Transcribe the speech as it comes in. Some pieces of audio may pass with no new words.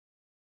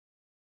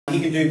He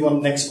can do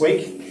one next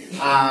week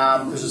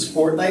because it's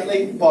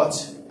fortnightly,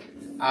 but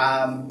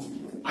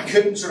I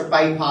couldn't sort of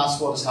bypass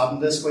what has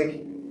happened this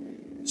week.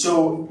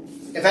 So,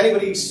 if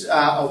anybody's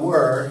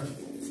aware,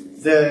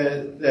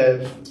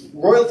 the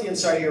royalty in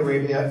Saudi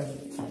Arabia,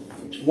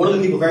 one of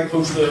the people very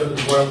close to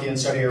the royalty in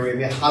Saudi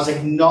Arabia, has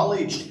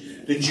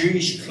acknowledged the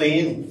Jewish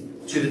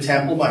claim to the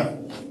Temple Mount.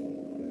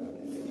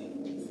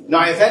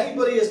 Now, if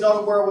anybody is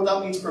not aware of what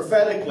that means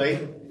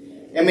prophetically,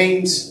 it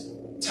means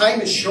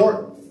time is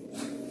short.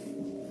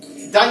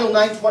 Daniel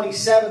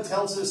 9:27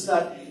 tells us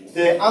that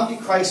the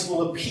Antichrist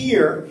will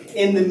appear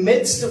in the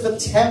midst of a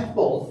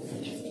temple,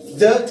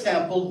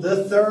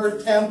 the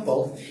third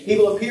temple. He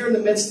will appear in the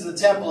midst of the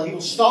temple and he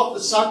will stop the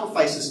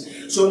sacrifices.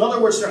 So in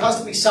other words, there has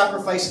to be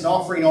sacrifice and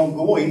offering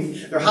ongoing.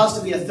 There has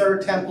to be a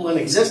third temple in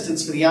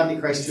existence for the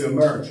Antichrist to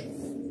emerge.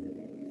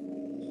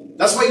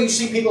 That's why you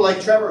see people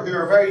like Trevor who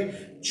are very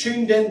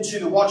tuned into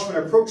the Watchman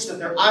approach, that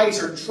their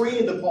eyes are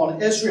trained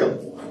upon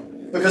Israel.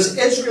 Because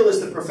Israel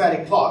is the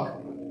prophetic clock.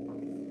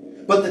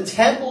 But the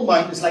Temple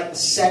Mount is like the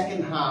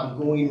second hand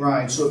going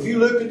round. So if you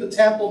look at the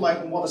Temple Mount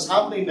and what is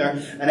happening there,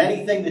 and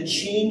anything that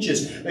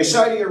changes. Now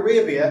Saudi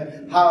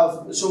Arabia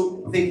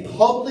they've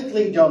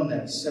publicly done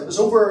this. It was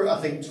over,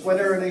 I think,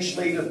 Twitter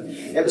initially.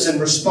 It was in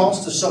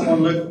response to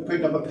someone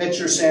putting up a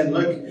picture saying,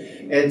 look,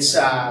 it's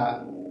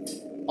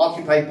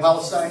occupied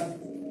Palestine.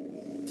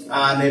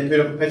 And they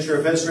put up a picture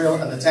of Israel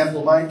and the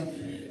Temple Mount.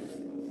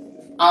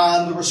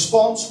 And the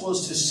response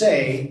was to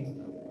say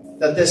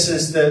that this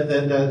is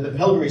the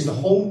pilgrimage, the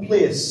home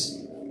place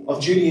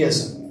of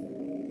Judaism.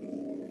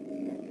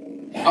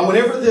 And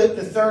whenever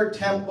the third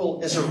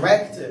temple is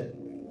erected,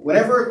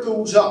 whenever it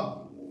goes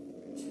up,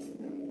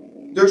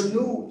 there's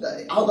no,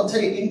 I'll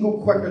tell you, it can go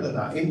quicker than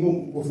that, it can go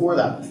before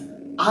that.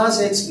 As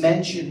it's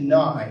mentioned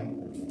now,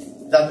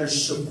 that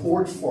there's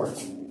support for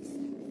it,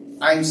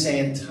 I'm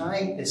saying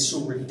time is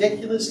so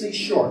ridiculously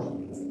short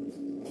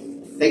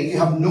that you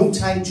have no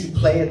time to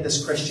play at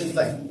this Christian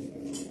thing.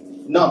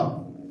 None.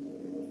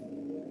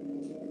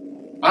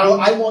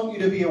 I want you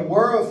to be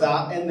aware of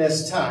that in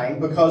this time,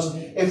 because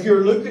if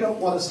you're looking at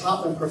what has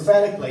happened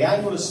prophetically,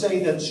 I'm going to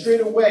say that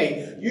straight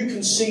away you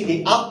can see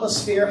the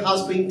atmosphere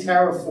has been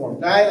terraformed.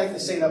 Now I like to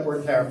say that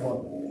word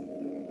terraform.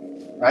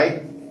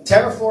 Right?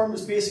 Terraform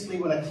is basically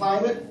when a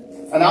climate,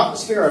 an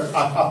atmosphere,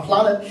 a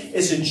planet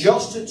is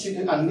adjusted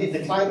to, and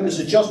the climate is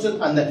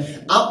adjusted and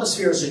the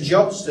atmosphere is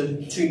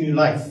adjusted to new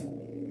life.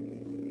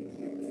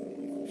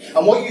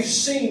 And what you've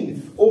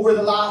seen over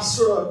the last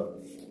sort of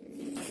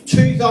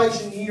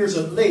 2,000 years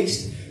at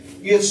least,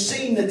 you have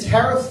seen the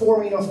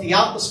terraforming of the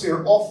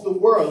atmosphere of the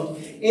world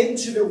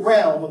into the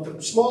realm of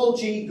the small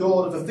g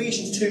God of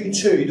Ephesians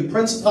 2:2, the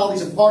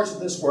principalities and powers of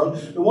this world,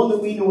 the one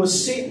that we know as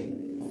Satan.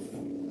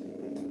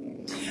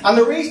 And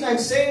the reason I'm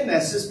saying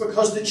this is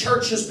because the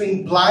church has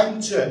been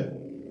blind to it.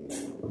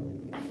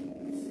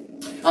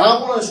 And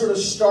I want to sort of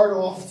start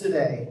off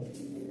today.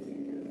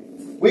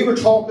 We were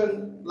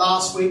talking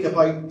last week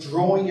about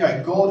drawing you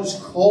out. God is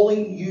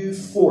calling you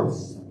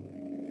forth.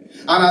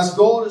 And as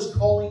God is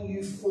calling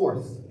you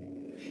forth,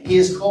 He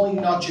is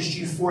calling not just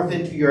you forth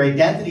into your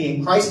identity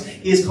in Christ,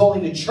 He is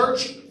calling the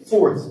church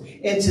forth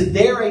into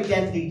their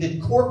identity,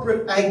 the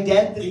corporate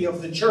identity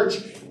of the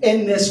church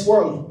in this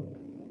world.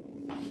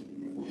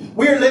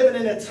 We're living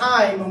in a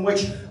time in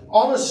which,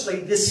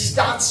 honestly, the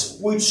stats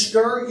would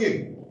scare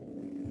you.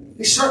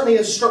 They certainly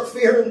have struck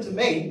fear into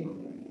me.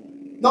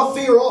 Not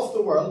fear of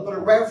the world, but a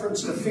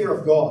reverence to fear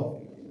of God.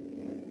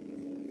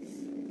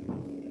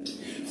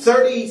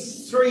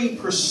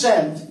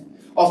 33%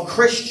 of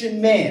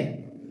Christian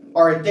men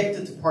are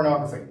addicted to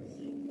pornography.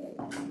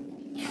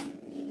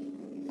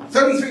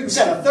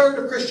 33%, a third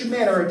of Christian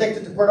men are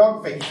addicted to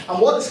pornography.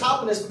 And what has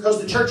happened is because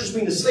the church has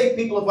been asleep,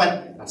 people have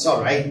went, that's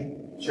all right.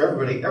 Sure,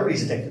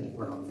 everybody's addicted to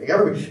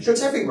pornography. Sure,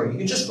 it's everywhere. You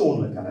can just go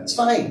and look at it. It's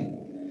fine.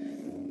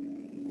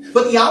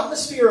 But the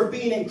atmosphere of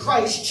being in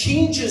Christ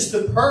changes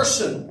the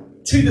person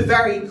to the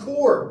very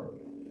core.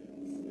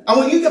 And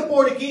when you get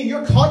born again,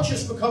 your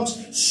conscience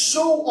becomes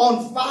so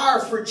on fire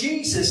for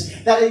Jesus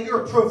that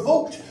you're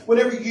provoked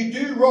whenever you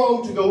do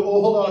wrong to go,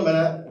 oh, hold on a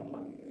minute.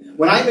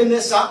 When I'm in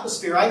this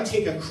atmosphere, I'm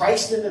taking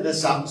Christ into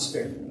this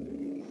atmosphere.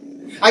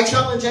 I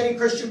challenge any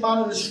Christian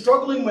man that is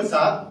struggling with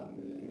that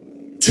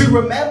to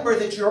remember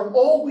that you're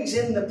always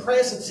in the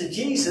presence of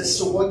Jesus.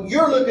 So what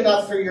you're looking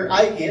at through your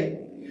eye gate,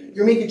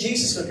 you're making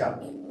Jesus look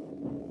at.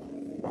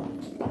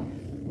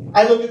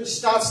 I look at the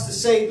stats to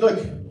say, look,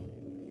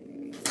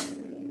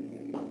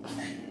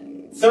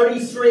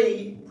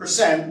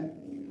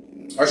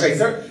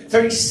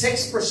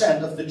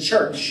 36% of the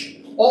church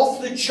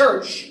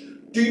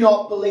do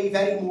not believe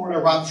anymore in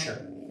a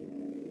rapture.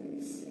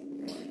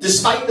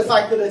 Despite the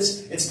fact that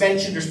it's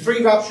mentioned, there's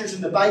 3 raptures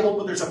in the Bible,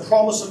 but there's a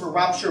promise of a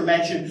rapture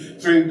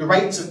mentioned through the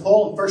writings of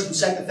Paul in 1 and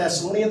 2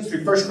 Thessalonians,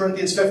 through 1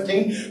 Corinthians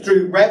 15,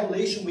 through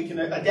Revelation, we can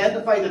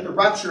identify that the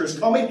rapture is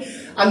coming.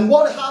 And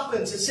what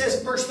happens? It says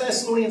in 1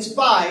 Thessalonians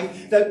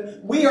 5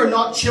 that we are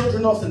not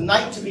children of the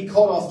night to be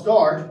caught off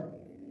guard.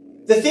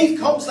 The thief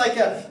comes like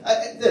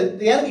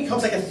the enemy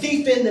comes like a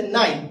thief in the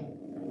night.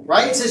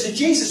 Right? It says that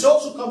Jesus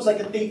also comes like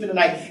a thief in the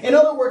night. In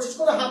other words, it's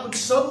going to happen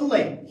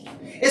suddenly.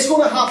 It's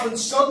going to happen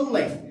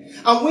suddenly.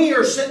 And we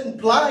are sitting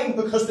blind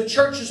because the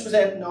church has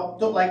said, no,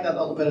 don't like that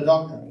little bit of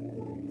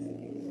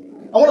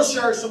doctrine. I want to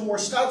share some more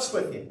stats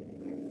with you.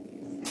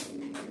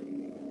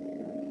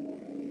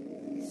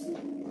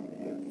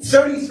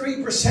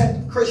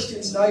 33% of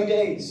Christians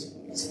nowadays,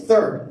 it's a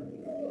third,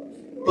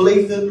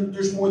 believe that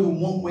there's more than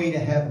one way to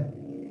heaven.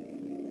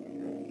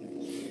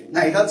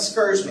 Now, that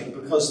scares me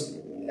because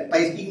by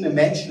even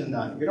mentioning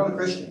that, you're not a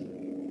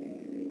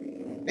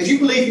Christian. If you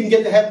believe you can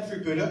get to heaven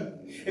through Buddha,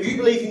 if you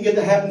believe you can get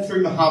to heaven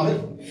through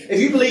Muhammad, if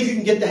you believe you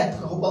can get to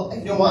heaven, oh, well,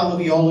 you know what, I'm going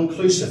to be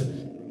all-inclusive.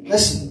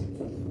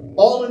 Listen,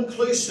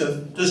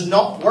 all-inclusive does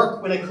not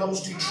work when it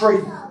comes to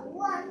truth.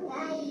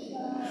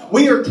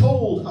 We are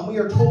told, and we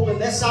are told in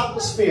this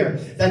atmosphere,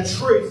 that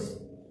truth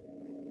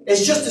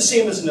is just the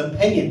same as an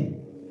opinion.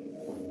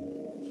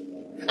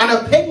 An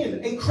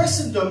opinion in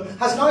Christendom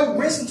has now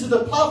risen to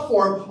the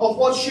platform of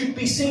what should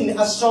be seen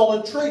as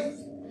solid truth.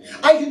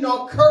 I do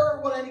not care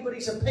what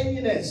anybody's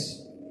opinion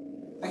is.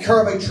 I care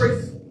about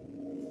truth.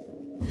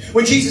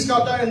 When Jesus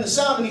got down in the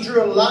sand and he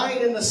drew a line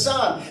in the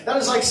sand, that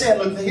is like saying,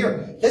 look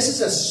here, this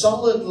is a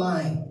solid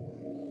line.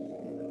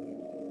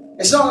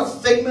 It's not a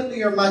figment of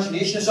your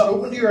imagination. It's not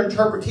open to your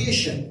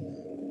interpretation.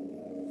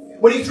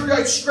 When he threw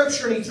out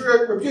Scripture and he threw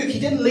out rebuke, he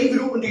didn't leave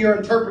it open to your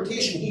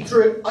interpretation. He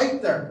threw it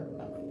out there.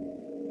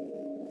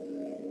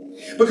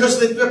 Because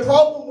the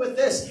problem with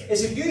this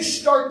is if you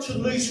start to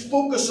lose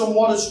focus on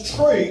what is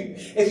true,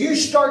 if you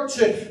start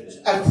to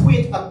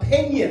equate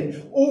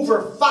opinion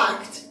over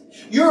fact,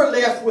 you're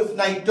left with an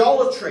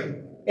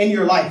idolatry in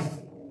your life.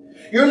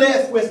 You're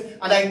left with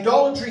an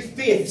idolatry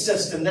faith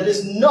system that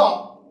is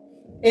not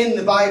in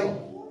the Bible.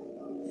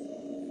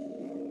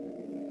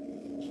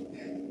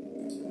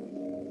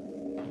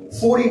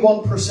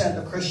 41%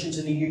 of Christians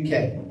in the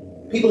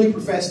UK, people who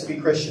profess to be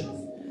Christian,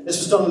 this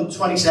was done in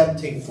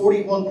 2017,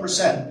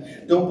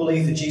 41% don't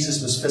believe that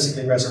Jesus was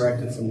physically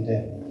resurrected from the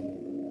dead.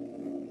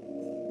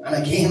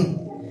 And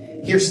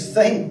again, here's the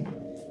thing,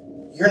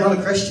 you're not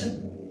a Christian.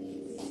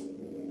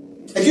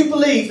 If you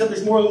believe that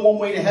there's more than one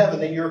way to heaven,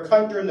 then you're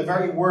countering the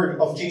very word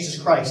of Jesus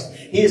Christ.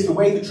 He is the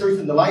way, the truth,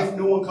 and the life.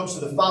 No one comes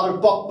to the Father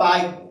but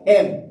by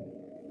Him.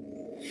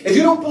 If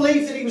you don't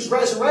believe that He was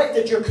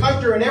resurrected, you're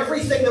countering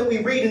everything that we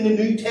read in the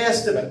New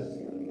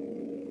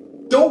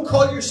Testament. Don't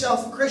call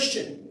yourself a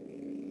Christian.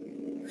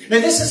 Now,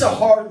 this is a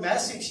hard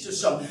message to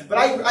some, but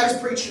I was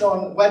preaching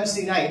on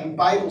Wednesday night in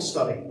Bible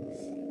study.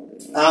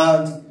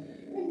 And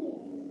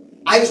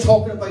I was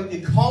talking about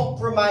the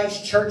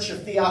compromised church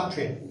of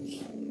Thyatira.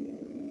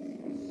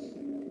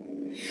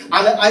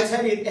 And I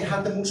tell you, it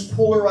had the most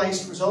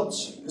polarized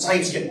results. Because I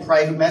was getting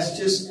private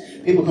messages.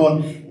 People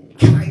going,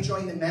 can I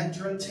join the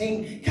mentoring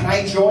team? Can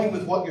I join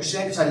with what you're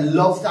saying? Because I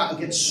love that and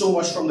get so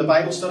much from the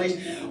Bible studies.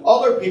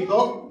 Other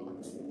people,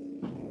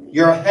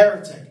 you're a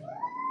heretic.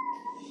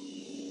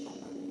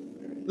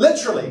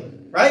 Literally,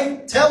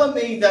 right? Telling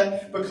me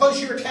that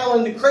because you're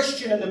telling the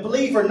Christian and the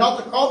believer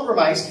not to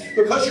compromise,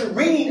 because you're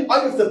reading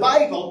out of the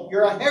Bible,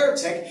 you're a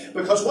heretic.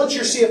 Because once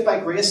you're saved by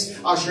grace,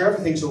 I'm sure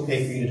everything's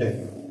okay for you to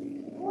do.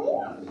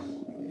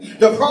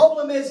 The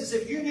problem is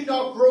if you do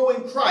not grow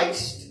in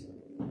Christ,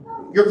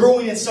 you're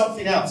growing in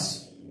something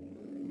else.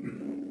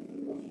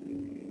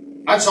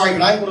 I'm sorry,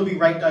 but I'm going to be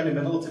right down the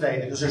middle today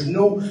because there's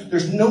no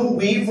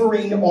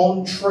wavering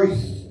on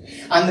truth.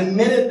 And the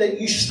minute that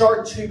you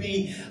start to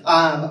be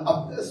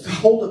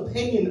hold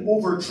opinion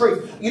over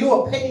truth, you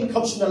know, opinion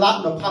comes from the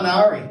Latin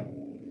opinare,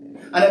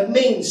 and it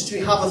means to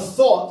have a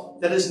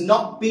thought that is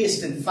not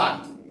based in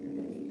fact.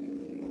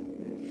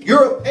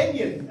 Your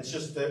opinion, it's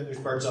just there's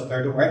birds up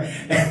there, don't worry.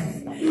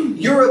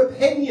 Your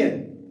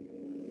opinion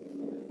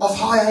of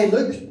how I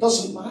look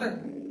doesn't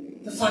matter.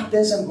 The fact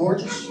is, I'm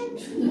gorgeous.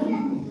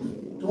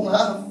 Don't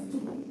laugh.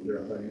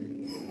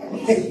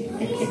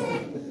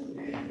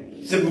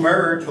 The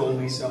mirror told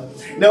me so.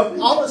 No,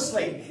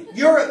 honestly,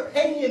 your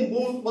opinion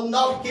will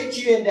not get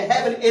you into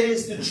heaven. It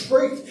is the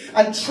truth.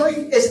 And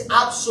truth is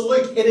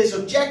absolute. It is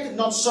objective,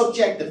 not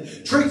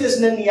subjective. Truth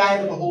isn't in the eye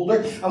of the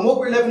beholder. And what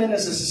we're living in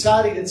is a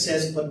society that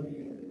says, but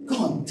go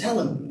on, tell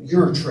him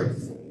your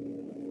truth.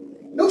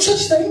 No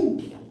such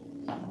thing.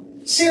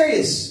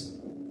 Serious.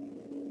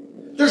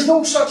 There's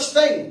no such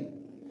thing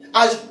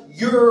as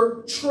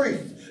your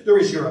truth. There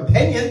is your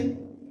opinion.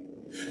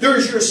 There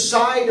is your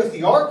side of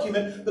the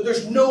argument, but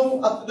there's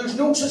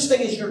no such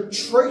thing as your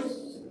truth.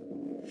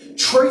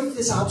 Truth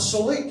is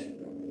absolute.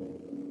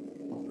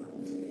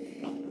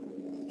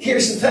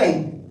 Here's the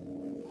thing.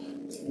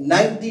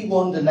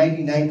 91 to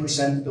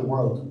 99% of the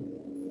world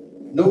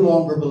no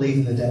longer believe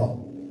in the devil.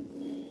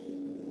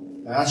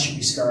 Now, that should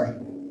be scary.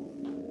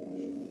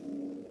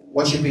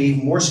 What should be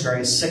even more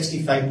scary is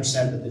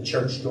 65% of the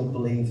church don't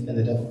believe in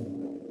the devil.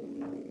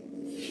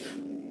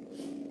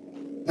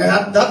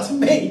 Now, that to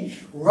me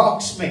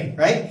rocks me,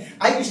 right?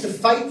 I used to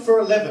fight for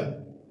a living.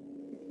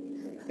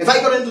 If I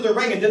got into the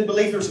ring and didn't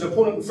believe there was an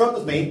opponent in front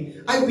of me,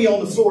 I would be on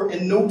the floor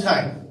in no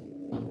time.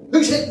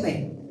 Who's hitting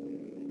me?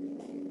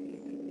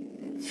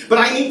 But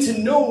I need to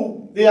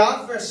know the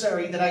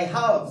adversary that I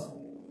have.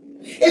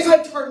 If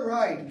I turn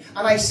around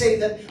and I say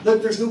that,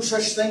 look, there's no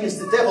such thing as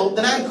the devil,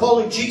 then I'm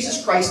calling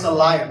Jesus Christ a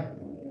liar.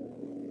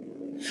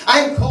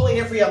 I'm calling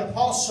every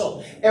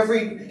apostle,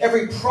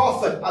 every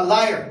prophet a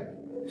liar.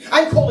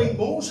 I'm calling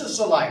Moses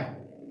a liar.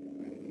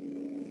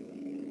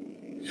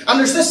 And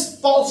there's this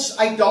false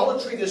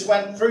idolatry that's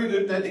went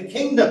through the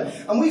kingdom.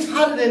 And we've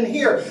had it in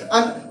here.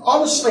 And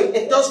honestly,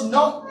 it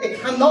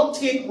cannot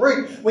take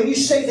root. When you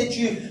say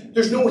that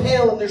there's no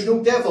hell and there's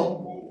no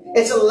devil,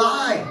 it's a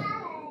lie.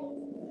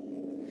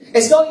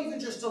 It's not even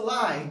just a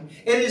lie.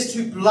 It is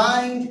to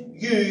blind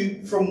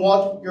you from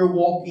what you're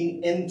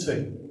walking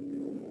into.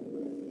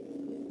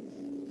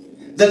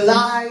 The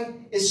lie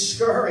is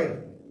scary.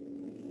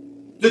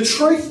 The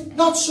truth,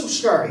 not so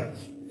scary.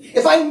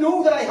 If I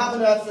know that I have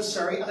an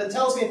adversary, and it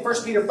tells me in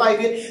 1 Peter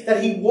 5:8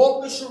 that he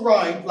walks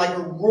around like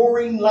a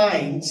roaring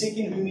lion,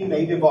 seeking whom he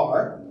may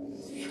devour,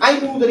 I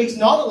know that he's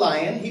not a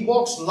lion. He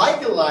walks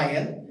like a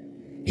lion.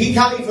 He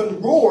can't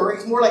even roar.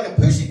 He's more like a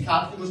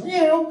pussycat. He goes,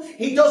 meow.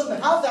 He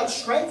doesn't have that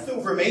strength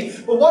over me.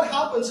 But what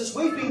happens is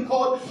we've been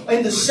caught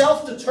in the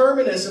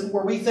self-determinism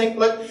where we think,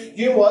 look,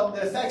 you know what,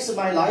 the effects of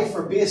my life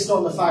are based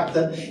on the fact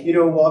that, you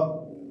know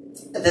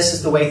what, this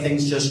is the way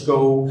things just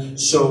go.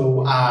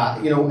 So,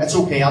 it's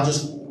okay. I'll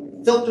just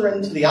filter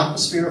into the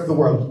atmosphere of the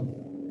world.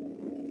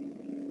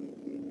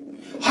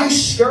 How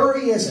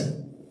scary is it?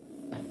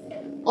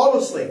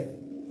 Honestly,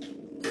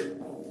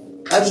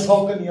 I was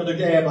talking the other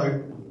day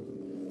about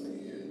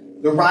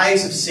the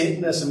rise of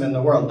Satanism in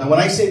the world. Now, when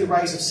I say the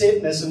rise of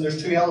Satanism,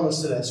 there's two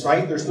elements to this,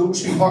 right? There's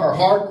those who are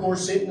hardcore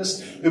Satanists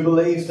who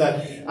believe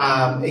that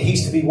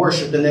he's to be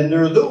worshipped, and then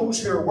there are those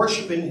who are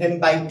worshipping him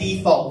by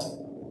default.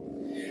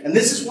 And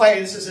this is why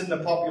this is in the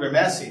popular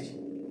message.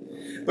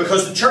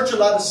 Because the church of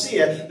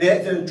Laodicea,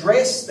 the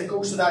address that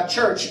goes to that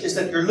church is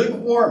that you're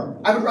lukewarm.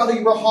 I would rather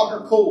you were hot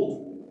or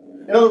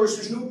cold. In other words,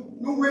 there's no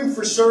room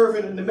for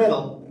serving in the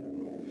middle.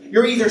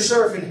 You're either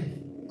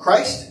serving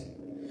Christ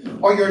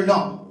or you're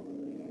not.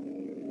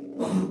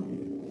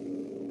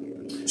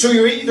 So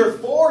you're either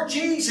for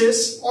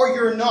Jesus or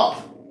you're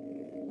not.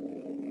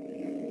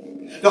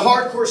 The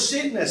hardcore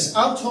Satanist,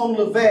 Anton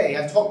LaVey,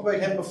 I've talked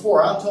about him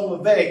before. Anton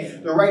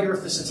LaVey, the writer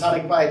of the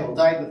Satanic Bible,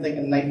 died I think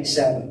in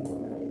 97.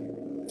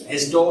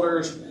 His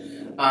daughters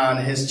and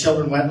his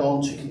children went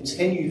on to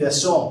continue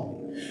this on.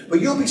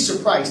 But you'll be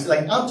surprised,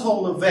 like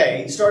Anton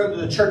LaVey started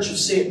the Church of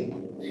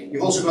Satan.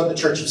 You've also got the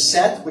Church of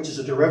Set, which is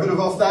a derivative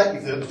of that.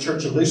 You've got the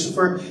Church of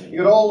Lucifer.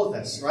 You've got all of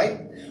this,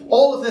 right?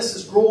 All of this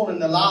has grown in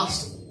the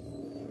last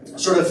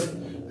sort of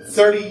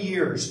 30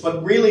 years,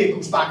 but really it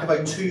goes back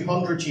about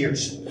 200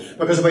 years.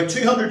 Because about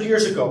 200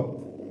 years ago,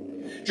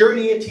 during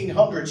the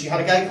 1800s, you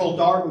had a guy called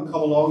Darwin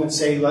come along and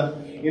say that,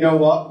 you know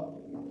what,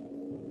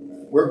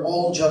 we're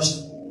all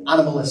just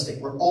animalistic.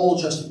 We're all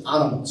just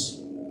animals.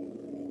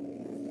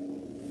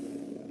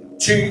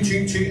 To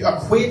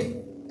equate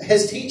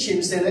his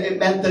teachings, then it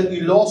meant that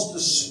you lost the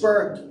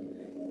spirit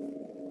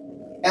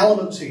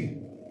element to you.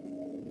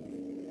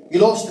 You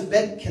lost a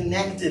bit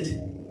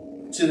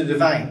connected to the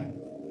divine.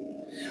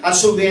 And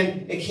so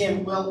then it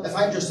came, well, if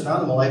I'm just an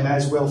animal, I may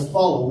as well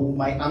follow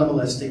my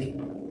animalistic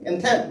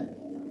intent.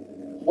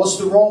 What's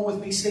the wrong with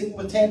me sleeping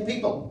with 10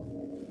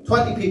 people?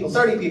 20 people,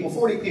 30 people,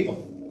 40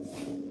 people?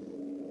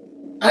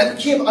 And it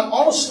became, and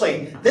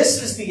honestly,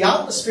 this is the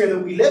atmosphere that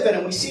we live in,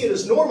 and we see it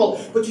as normal.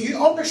 But do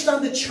you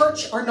understand the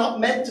church are not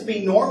meant to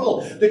be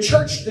normal? The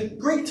church, the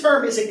Greek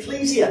term is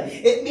ecclesia.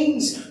 It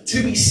means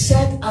to be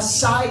set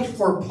aside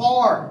for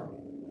power.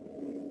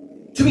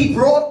 To be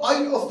brought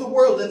out of the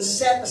world and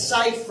set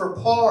aside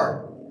for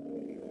power.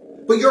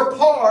 But your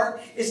power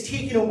is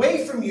taken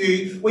away from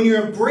you when you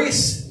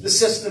embrace the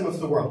system of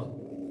the world.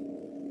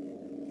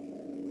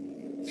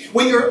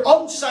 When you're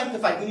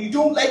unsanctified, when you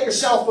don't let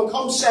yourself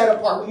become set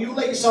apart, when you don't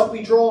let yourself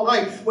be drawn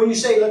out, when you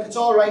say, look, it's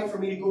all right for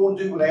me to go and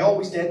do what I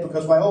always did,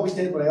 because I always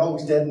did what I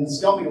always did, and it's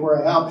got me to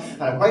where I am,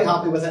 and I'm quite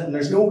happy with it, and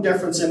there's no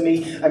difference in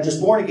me. I'm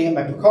just born again,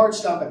 my card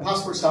stamp, my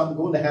passport stamp, I'm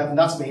going to heaven,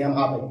 that's me, I'm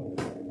happy.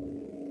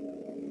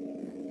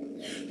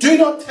 Do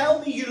not tell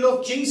me you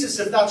love Jesus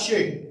if that's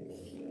you.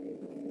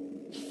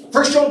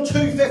 1 John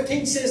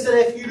 2:15 says that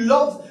if you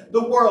love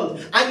the world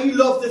and you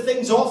love the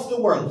things of the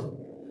world,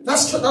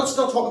 let's not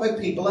talk about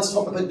people, let's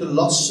talk about the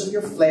lusts of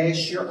your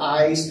flesh, your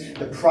eyes,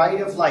 the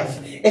pride of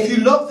life. If you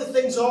love the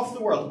things of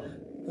the world,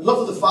 the love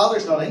of the Father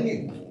is not in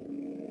you.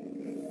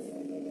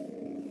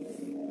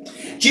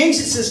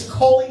 Jesus is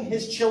calling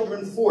his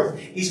children forth.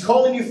 He's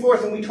calling you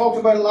forth, and we talked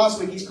about it last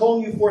week. He's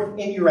calling you forth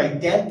in your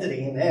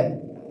identity in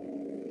him.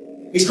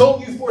 He's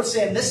calling you forth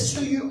saying, this is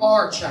who you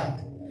are, child.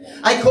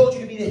 I called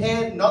you to be the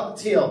head, not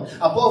the tail,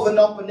 above and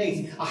not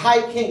beneath, a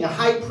high king, a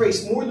high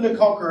priest, more than a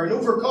conqueror, an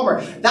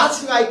overcomer.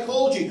 That's who I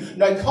called you.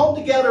 Now come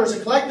together as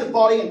a collective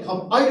body and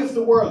come out of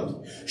the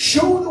world.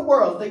 Show the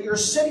world that you're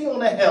sitting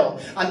on a hill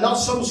and not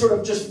some sort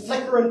of just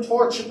flickering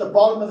torch at the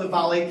bottom of the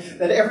valley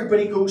that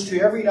everybody goes to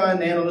every now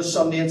and then on a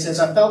Sunday and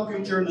says, I felt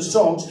good during the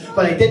songs,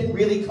 but I didn't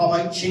really come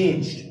out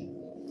changed.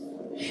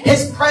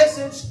 His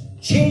presence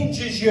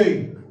changes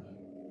you.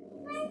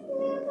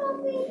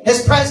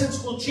 His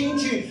presence will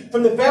change you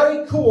from the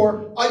very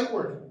core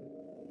outward.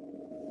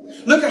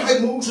 Look at how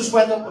Moses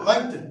went up the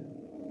mountain.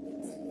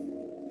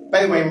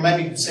 By the way,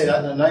 remind me to say that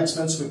in the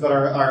announcements. We've got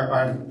our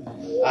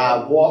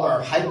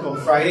hike on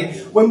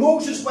Friday. When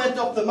Moses went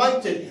up the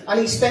mountain and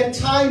he spent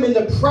time in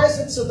the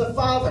presence of the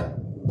Father,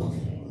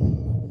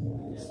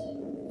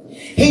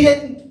 he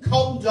didn't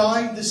come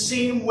down the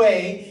same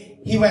way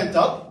he went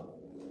up.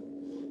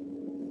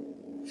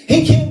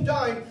 He came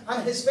down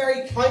and his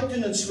very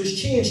countenance was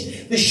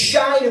changed. The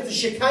shine of the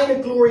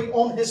Shekinah glory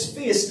on his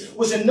face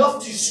was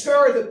enough to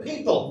scare the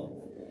people.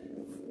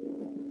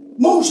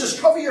 Moses,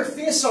 cover your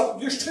face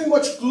up. There's too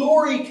much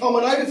glory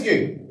coming out of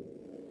you.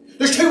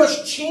 There's too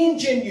much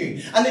change in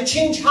you. And the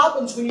change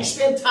happens when you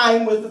spend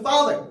time with the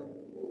Father.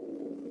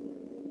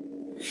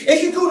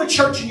 If you go to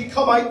church and you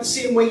come out the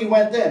same way you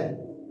went in,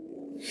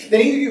 then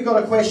either you've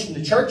got to question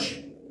the church,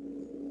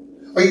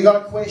 or you've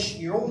got to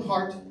question your own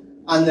heart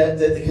and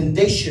the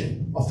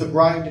condition of the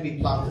ground to be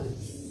planted.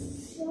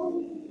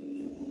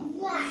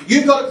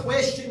 You've got to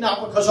question that,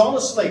 because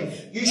honestly,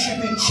 you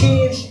should be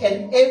changed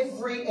in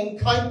every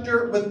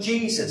encounter with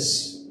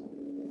Jesus.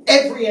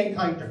 Every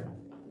encounter.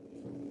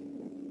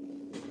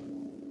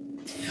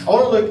 I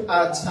want to look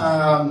at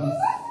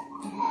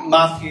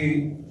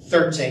Matthew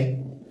 13.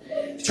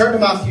 If you turn to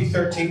Matthew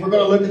 13, we're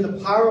going to look at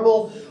the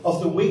parable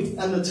of the wheat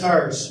and the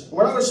tares.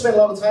 We're not going to spend a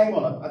lot of time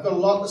on it. I've got a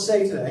lot to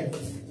say today.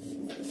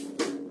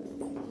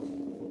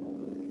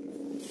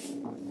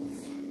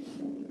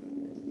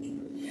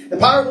 The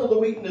parable of the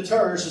wheat and the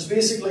tares is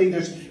basically,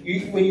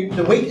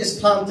 the wheat is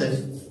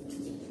planted.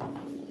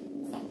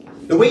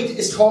 The wheat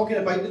is talking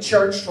about the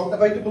church, talking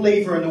about the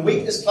believer, and the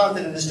wheat is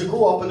planted and is to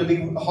grow up and to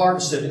be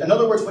harvested. In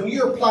other words, when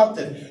you're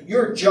planted,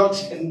 you're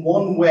judged in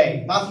one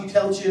way. Matthew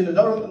tells you in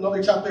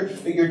another chapter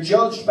that you're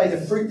judged by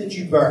the fruit that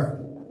you bear.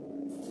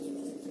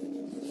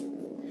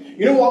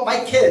 You know what?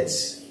 My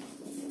kids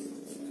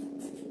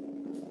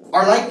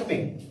are like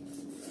me.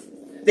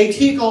 They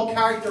take on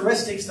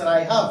characteristics that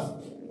I have.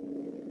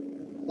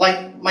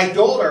 Like, my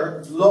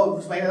daughter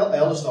loves, my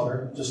eldest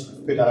daughter,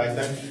 just put that out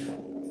there,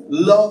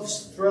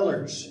 loves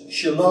thrillers.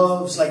 She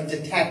loves, like,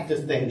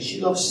 detective things. She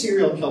loves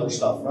serial killer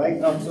stuff, right?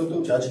 No,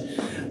 don't judge.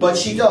 But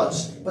she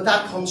does. But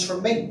that comes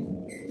from me.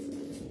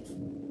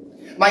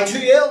 My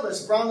two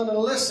eldest, Brandon and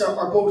Alyssa,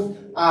 are both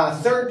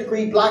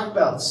third-degree black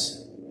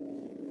belts.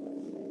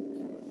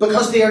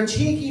 Because they are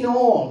taking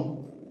on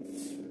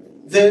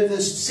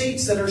the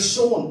seeds that are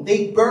sown.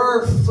 They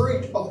bear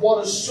fruit of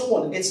what is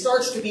sown. It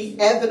starts to be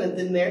evident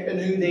in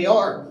who they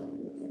are.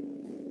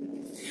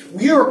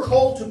 We are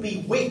called to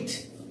be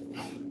wheat.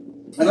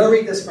 I'm going to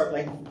read this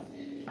quickly.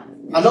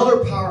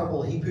 Another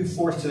parable he put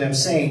forth to them,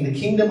 saying, the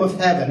kingdom of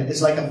heaven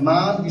is like a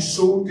man who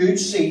sowed good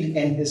seed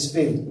in his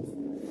field.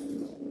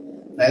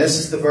 Now this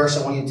is the verse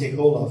I want you to take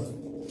hold of.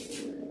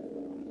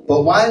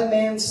 But while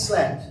men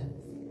slept,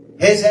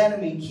 his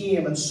enemy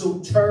came and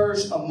sowed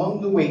tares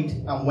among the wheat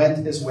and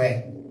went his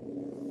way.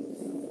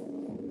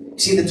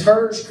 See, the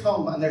tares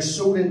come and they're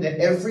sowed into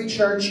every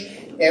church,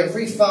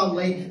 every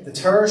family. The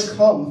tares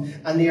come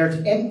and they are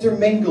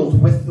intermingled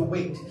with the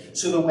wheat.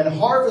 So that when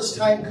harvest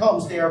time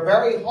comes, they are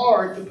very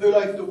hard to pull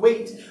out the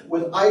wheat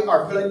without,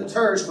 or pull out the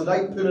tares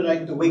without pulling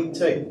out the wheat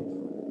too.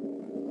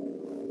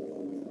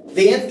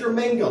 They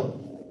intermingle.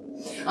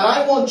 And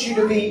I want you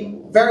to be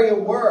very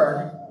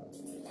aware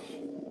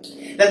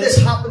that this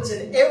happens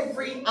in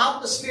every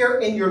atmosphere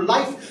in your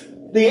life.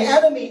 The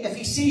enemy, if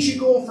he sees you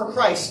going for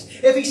Christ,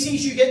 if he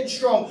sees you getting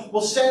strong,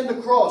 will send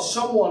across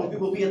someone who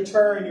will be a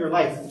terror in your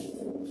life.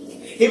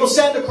 He will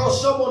send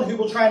across someone who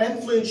will try and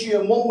influence you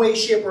in one way,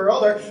 shape or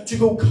other to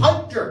go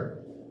counter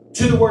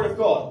to the Word of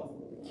God.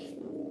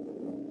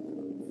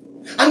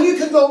 And you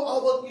can go,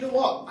 oh, well, you know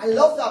what? I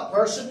love that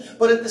person.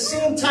 But at the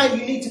same time,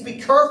 you need to be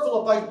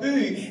careful about who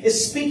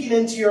is speaking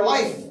into your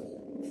life.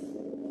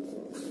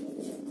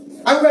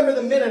 I remember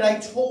the minute I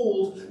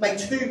told my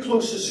two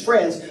closest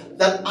friends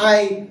that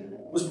I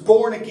was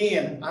born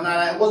again. And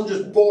I wasn't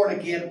just born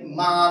again,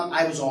 man,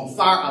 I was on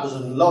fire. I was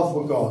in love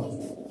with God.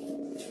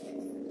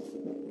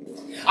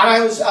 And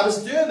I was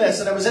doing this,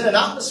 and I was in an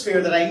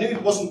atmosphere that I knew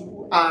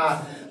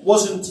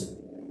wasn't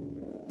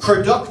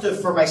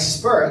productive for my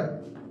spirit.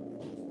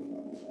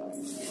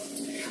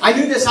 I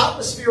knew this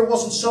atmosphere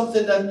wasn't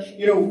something that,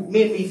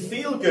 made me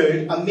feel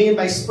good and made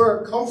my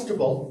spirit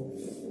comfortable.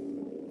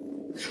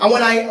 And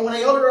when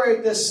I uttered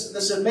out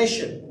this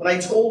admission, when I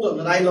told them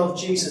that I loved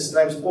Jesus, that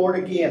I was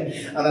born again,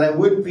 and that I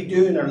wouldn't be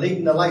doing or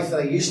leading the life that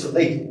I used to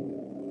lead,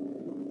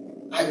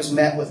 I was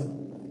met with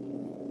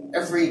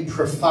every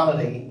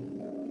profanity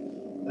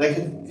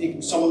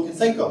that someone could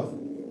think of.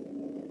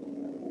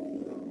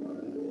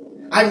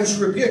 I was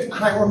rebuked,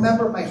 and I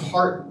remember my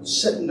heart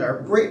sitting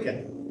there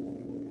breaking.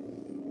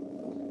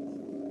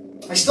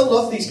 I still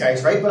love these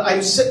guys, right? But I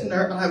was sitting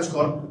there and I was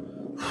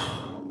going,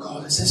 oh,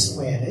 God, is this the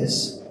way it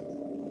is?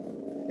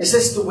 Is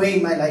this the way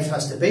my life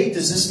has to be?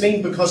 Does this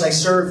mean because I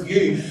serve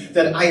you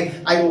that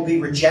I will be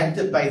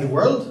rejected by the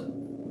world?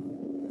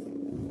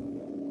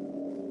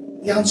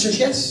 The answer is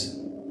yes.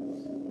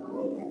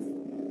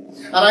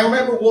 And I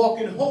remember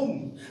walking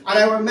home, and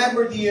I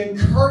remember the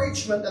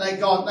encouragement that I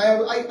got.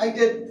 Now, I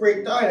did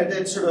break down. I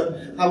did sort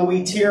of have a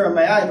wee tear in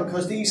my eye,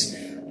 because these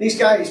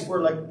guys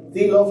were like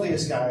the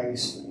loveliest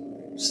guys.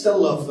 Still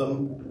love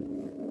them.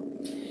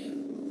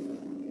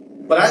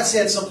 But I'd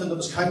said something that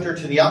was counter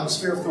to the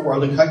atmosphere of the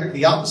world, and counter to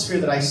the atmosphere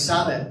that I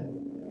sat in.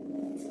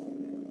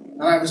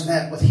 And I was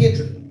met with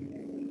hatred.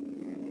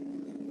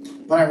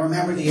 But I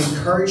remember the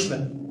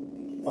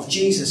encouragement of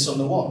Jesus on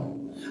the walk.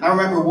 I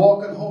remember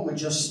walking home and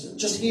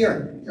just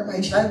hearing, "You're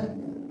my child.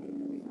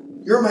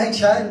 You're my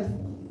child.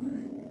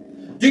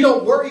 Do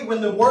not worry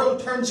when the world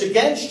turns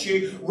against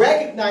you.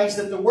 Recognize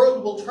that the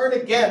world will turn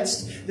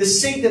against the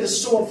seed that is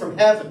sown from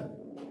heaven.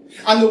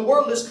 And the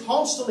world is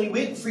constantly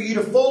waiting for you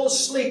to fall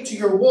asleep to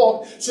your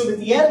walk, so that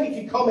the enemy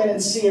can come in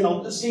and sow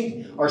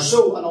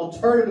an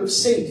alternative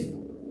seed."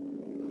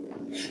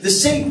 The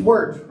seed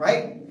word,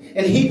 right?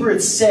 In Hebrew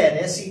it's sed,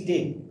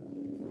 S-E-D.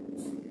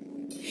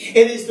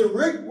 It is the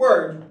root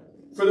word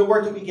for the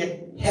word that we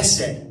get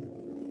hesed.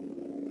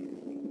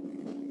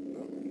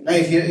 Now,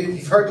 if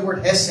you've heard the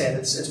word hesed,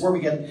 it's where we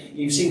get,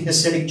 you've seen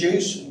Hasidic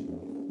Jews.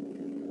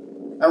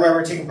 I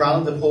remember taking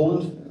Brandon to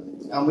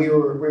Poland, and we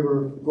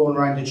were going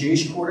around the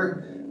Jewish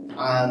quarter,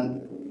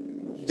 and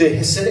the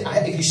Hasidic,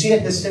 if you see a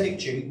Hasidic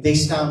Jew, they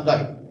stand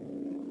out,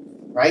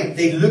 right?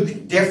 They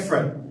look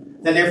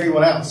different than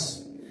everyone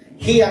else.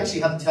 He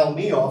actually had to tell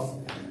me off,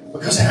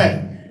 because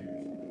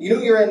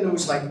you're in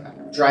those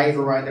drive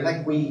around, they're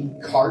like wee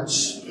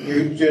carts,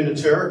 you're doing the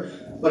tour,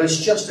 but it's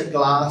just a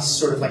glass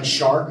sort of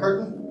shower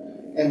curtain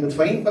in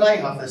between. But I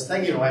have this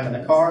thing, I'm in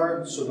the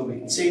car, so nobody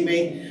can see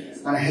me.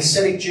 And a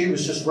Hasidic Jew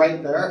was just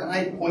right there, and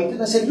I pointed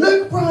and I said,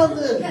 "Look,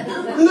 Brandon,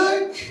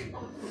 look!"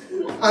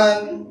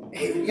 And,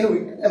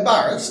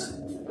 embarrassed.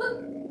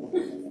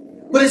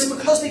 But it's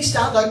because they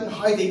stand out in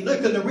how they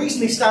look, and the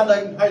reason they stand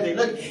out in how they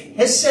look,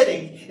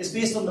 Hasidic is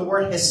based on the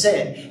word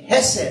hesed.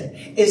 Hesed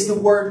is the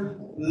word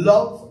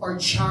love or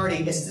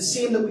charity. It's the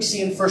same that we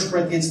see in 1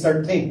 Corinthians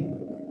 13.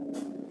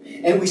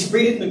 And we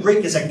read it in the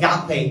Greek as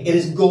agape. It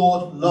is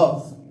God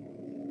love.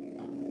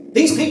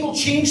 These people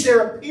change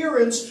their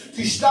appearance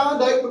to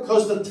stand out,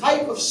 because the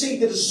type of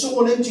seed that is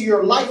sown into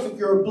your life, if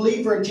you're a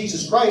believer in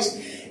Jesus Christ,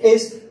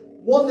 is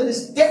one that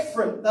is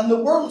different than the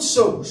world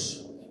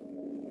sows.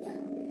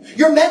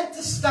 You're meant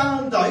to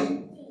stand out.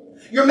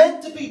 You're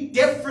meant to be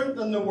different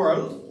than the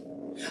world.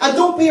 And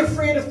don't be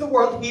afraid if the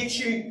world hates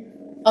you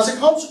as a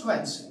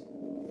consequence.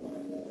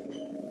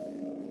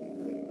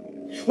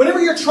 Whenever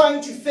you're trying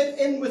to fit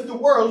in with the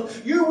world,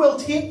 you will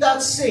take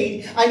that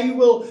seed and you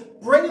will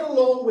bring it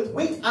along with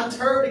wheat and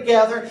tear it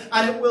together,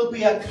 and it will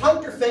be a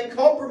counterfeit,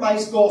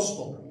 compromised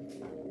gospel.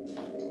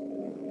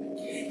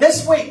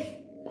 This week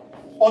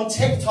on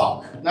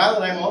TikTok, now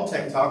that I'm on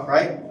TikTok,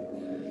 right?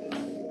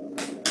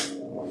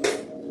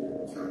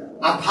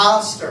 A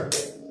pastor,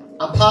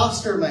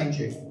 mind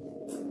you,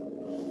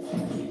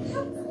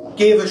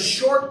 gave a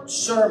short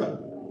sermon.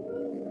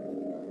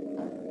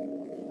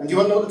 And do you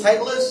want to know what the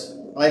title is?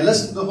 And I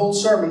listened to the whole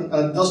sermon,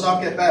 and it does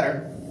not get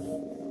better.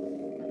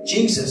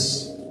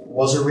 Jesus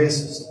was a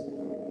racist.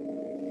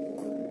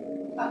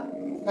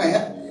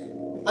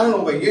 I don't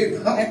know about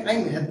you, but I'm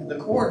hitting the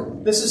core.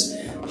 This is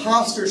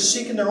pastors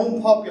seeking their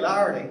own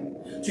popularity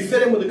to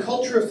fit in with the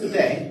culture of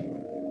today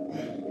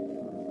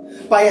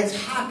by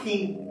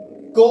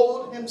attacking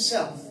God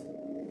Himself.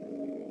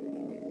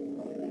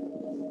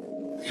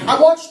 I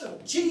watched them.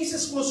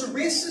 Jesus was a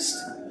racist?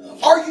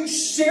 Are you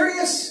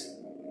serious?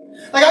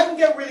 I can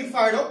get really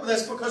fired up with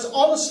this, because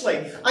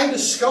honestly, I'm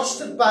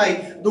disgusted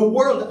by the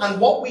world and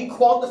what we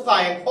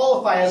quantify and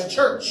qualify as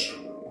church.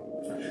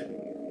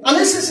 And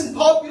this isn't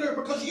popular,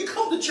 because you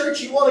come to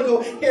church, you want to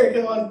go, "Here,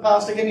 come on,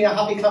 Pastor, give me a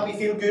happy, clappy,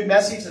 feel-good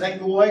message, and I can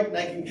go out and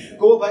I can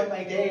go about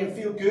my day and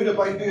feel good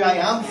about who I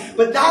am."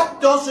 But that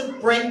doesn't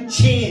bring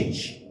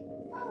change.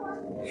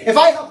 If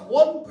I have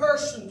one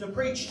person to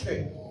preach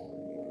to,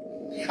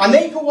 and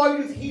they go out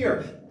of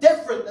here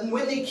different than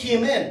when they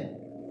came in,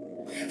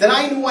 then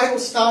I know I will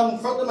stand in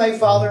front of my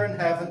Father in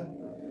heaven,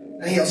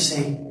 and He'll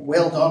say,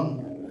 "Well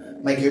done,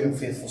 my good and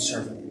faithful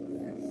servant."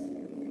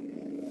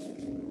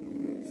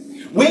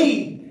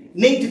 We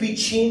need to be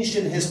changed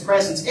in His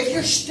presence. If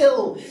you're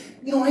still,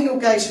 I know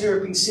guys who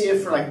have been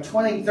saved for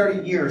 20,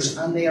 30 years,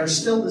 and they are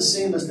still the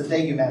same as the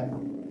day you met them.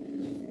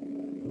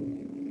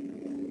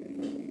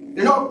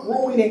 They're not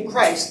growing in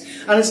Christ.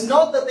 And it's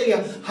not that they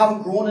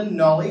haven't grown in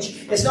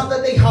knowledge. It's not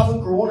that they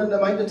haven't grown in the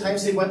amount of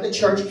times they went to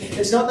church.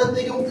 It's not that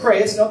they don't pray.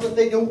 It's not that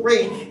they don't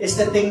read. It's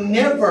that they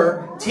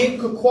never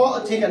take an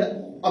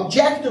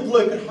objective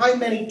look at how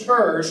many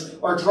tares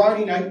are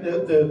drowning out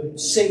the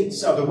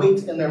seeds or the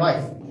wheat in their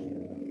life.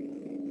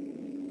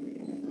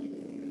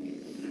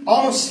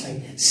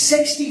 Honestly,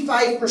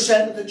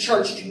 65% of the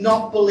church do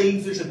not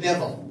believe there's a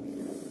devil.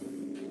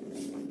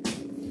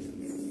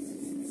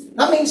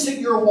 That means that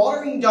you're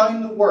watering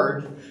down the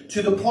Word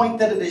to the point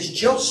that it's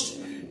just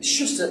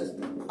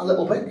a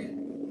little book.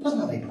 It doesn't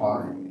have any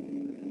power.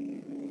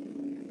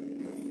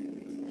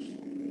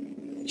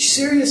 You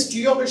serious? Do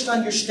you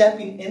understand you're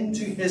stepping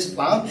into his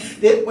plan?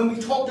 When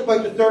we talked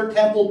about the third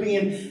temple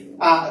being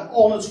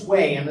on its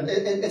way, and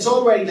it's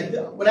already, like,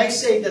 when I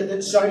say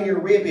that Saudi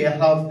Arabia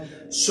have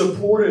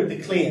supported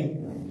the claim,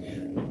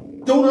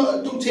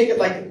 don't take it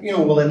like,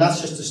 well, then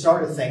that's just the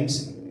start of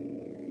things.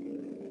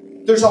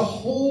 There's a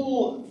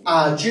whole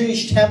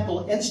Jewish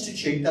temple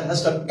institute that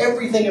has got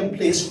everything in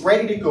place,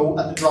 ready to go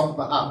at the drop of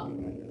a hat.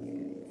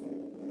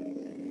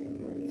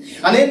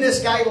 And then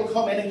this guy will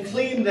come in and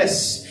claim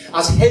this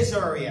as his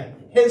area,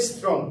 his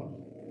throne.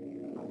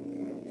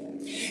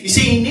 You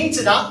see, he needs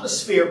an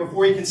atmosphere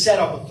before he can set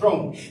up a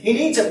throne. He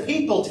needs a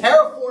people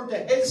terraformed to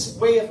his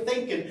way of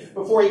thinking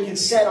before he can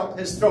set up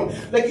his throne.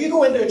 Like, you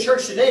go into a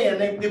church today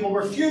and they will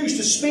refuse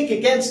to speak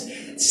against...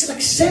 It's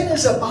like sin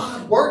is a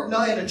bad word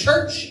now in a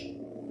church.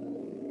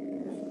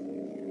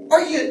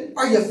 Are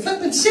you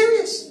flipping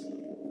serious?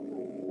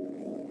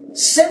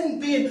 Sin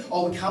being,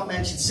 we can't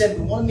mention sin.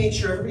 We want to make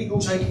sure everybody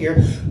goes out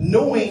here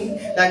knowing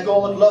that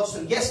God loves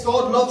them. Yes,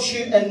 God loves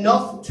you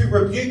enough to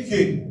rebuke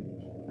you.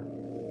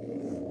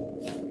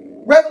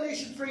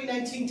 Revelation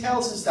 3:19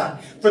 tells us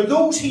that. For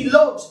those he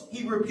loves,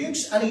 he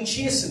rebukes and he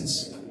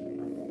chastens.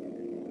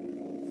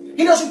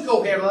 He doesn't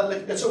go here,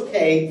 like, it's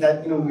okay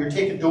that you're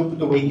taking dope at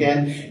the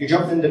weekend, you're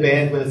jumping into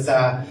bed with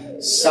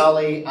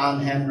Sally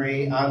and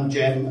Henry and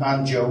Jim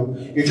and Joe.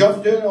 You're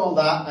just doing all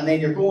that, and then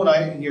you're going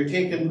out and you're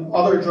taking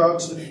other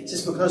drugs. It's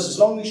just because as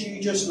long as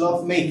you just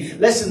love me.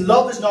 Listen,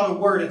 love is not a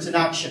word, it's an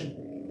action.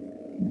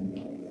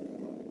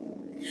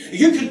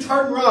 You can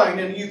turn around,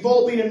 and you've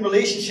all been in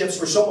relationships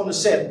where someone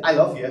has said, I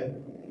love you.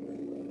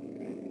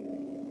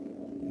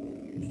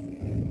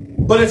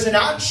 But it's an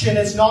action,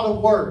 it's not a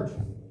word.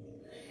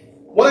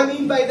 What I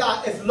mean by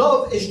that, if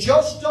love is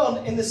just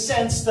done in the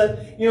sense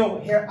that,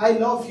 here, I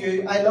love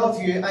you, I love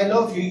you, I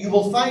love you, you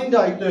will find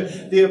out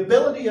the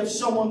ability of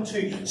someone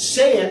to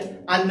say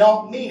it and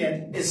not mean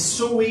it is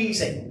so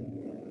easy.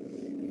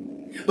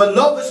 But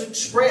love is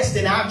expressed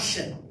in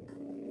action.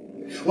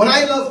 When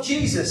I love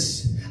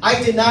Jesus,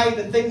 I deny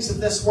the things of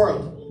this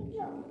world.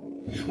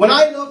 When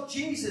I love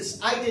Jesus,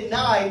 I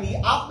deny the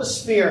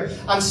atmosphere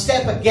and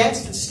step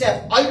against and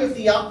step out of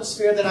the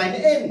atmosphere that I'm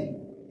in.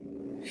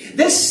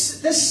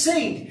 This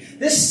seed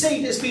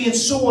is being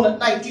sown at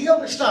night. Do you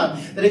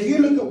understand that if you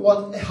look at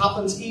what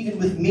happens even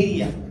with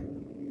media,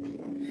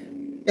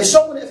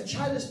 if a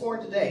child is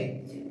born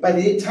today, by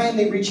the time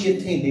they reach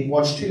 18, they've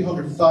watched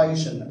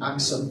 200,000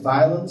 acts of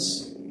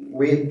violence,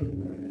 rape,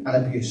 and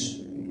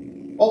abuse,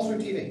 all through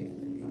TV.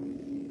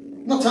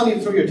 I'm not telling you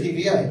to throw your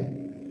TV out,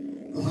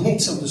 but we need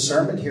some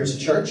discernment here as a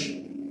church.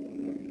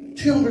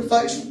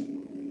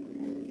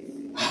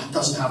 200,000. It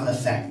doesn't have an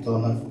effect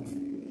on them.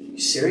 Are you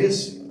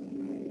serious?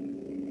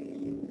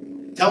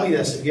 Tell me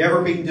this, have you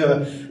ever been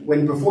to,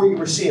 before you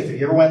were saved, have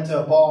you ever went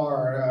to a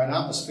bar or an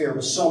atmosphere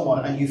with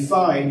someone and you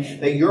found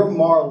that your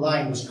moral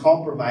line was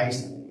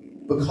compromised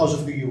because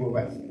of who you were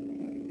with?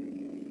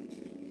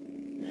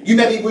 You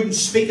maybe wouldn't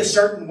speak a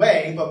certain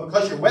way, but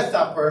because you're with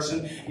that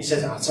person, you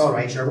say, it's all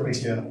right, sure,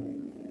 everybody's doing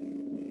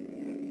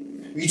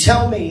it. You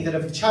tell me that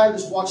if a child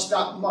has watched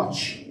that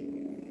much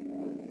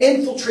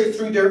infiltrate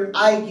through their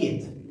eye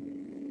gate,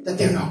 that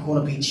they're not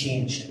going to be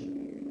changed.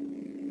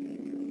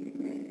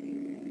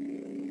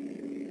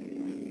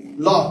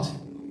 Lot.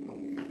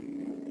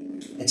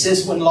 It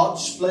says when Lot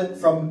split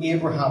from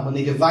Abraham, when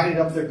they divided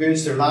up their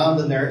goods, their land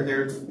and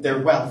their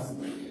wealth,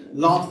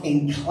 Lot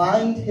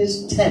inclined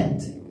his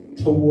tent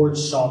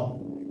towards Sodom.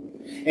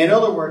 In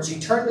other words, he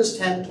turned his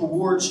tent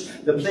towards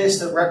the place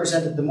that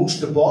represented the most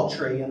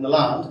debauchery in the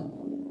land,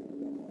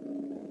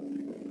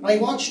 and he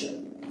watched it.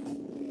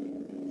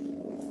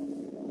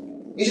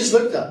 He just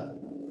looked at it.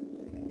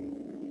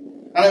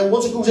 And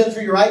once it goes in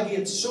through your eye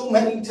gate so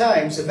many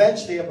times,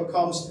 eventually it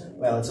becomes,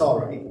 well, it's all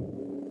right.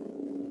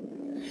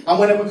 And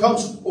when it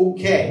becomes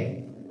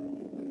okay,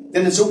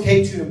 then it's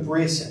okay to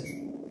embrace it.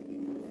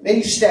 Then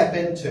you step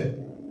into it.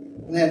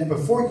 And then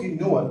before you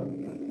know it,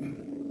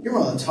 you're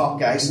one of the top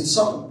guys in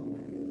Sodom.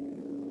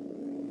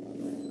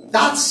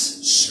 That's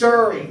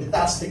scary that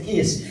that's the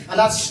case. And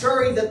that's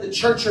scary that the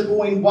church are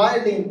going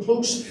wildly and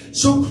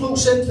so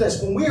close into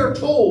this. When we are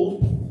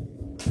told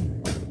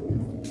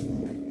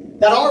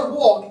that our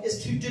walk is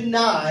to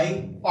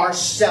deny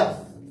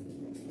ourselves.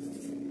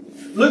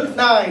 Luke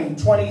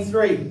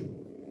 9:23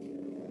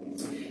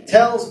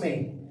 tells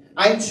me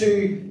I'm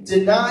to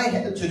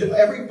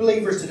every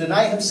believer is to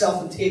deny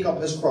himself and take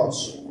up his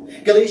cross.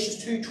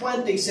 Galatians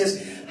 2:20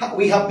 says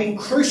we have been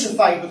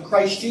crucified with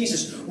Christ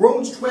Jesus.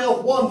 Romans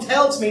 12:1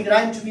 tells me that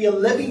I'm to be a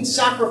living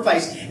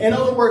sacrifice. In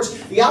other words,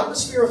 the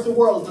atmosphere of the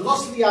world, the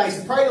lust of the eyes,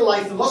 the pride of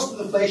life, the lust of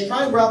the flesh,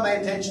 try and grab my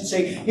attention,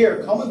 say,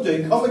 here, come and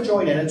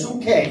join in, it's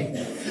okay.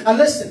 And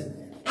listen,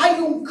 I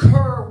don't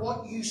care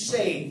what you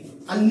say,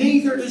 and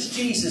neither does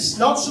Jesus,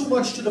 not so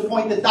much to the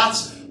point that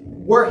that's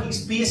where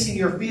he's basing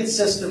your faith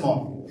system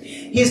on.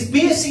 He's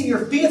basing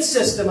your faith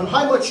system on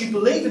how much you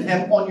believe in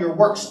him on your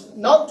works.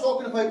 Not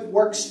talking about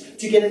works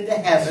to get into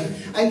heaven.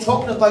 I'm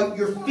talking about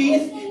your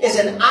faith is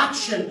an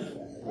action.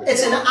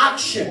 It's an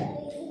action.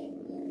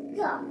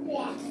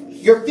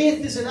 Your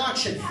faith is in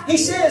action. He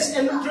says,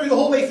 and through the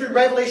whole way through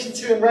Revelation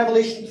 2 and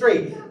Revelation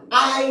 3,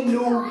 I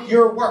know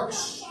your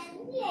works.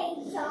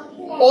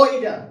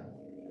 Oida.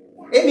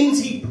 It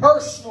means he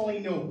personally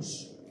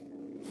knows.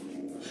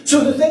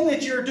 So the thing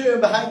that you're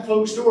doing behind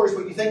closed doors,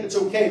 but you think it's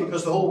okay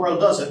because the whole world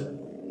does it,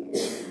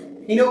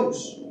 he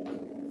knows.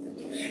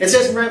 It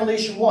says in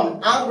Revelation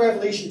 1 and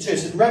Revelation 2, it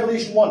says in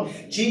Revelation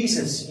 1,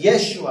 Jesus,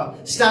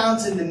 Yeshua,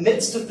 stands in the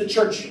midst of the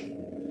church.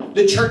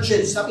 The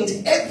churches, that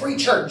means every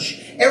church,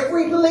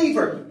 every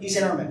believer, he's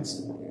in our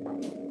midst.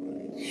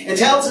 It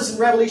tells us in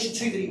Revelation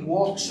 2 that he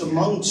walks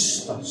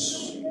amongst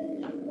us.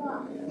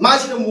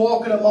 Imagine him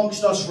walking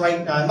amongst us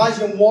right now.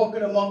 Imagine him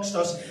walking amongst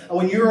us, and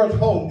when you're at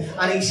home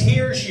and he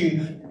hears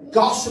you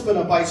gossiping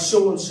about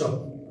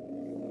so-and-so,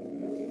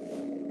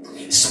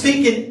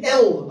 speaking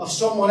ill of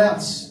someone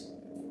else.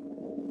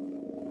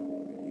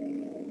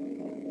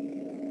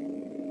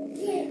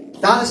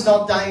 That is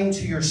not dying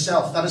to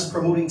yourself. That is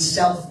promoting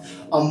self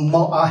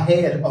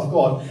ahead of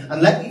God.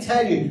 And let me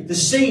tell you, the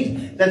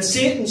seed that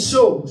Satan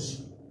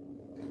sows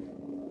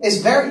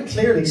is very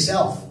clearly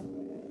self.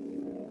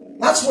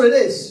 That's what it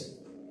is.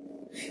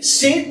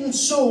 Satan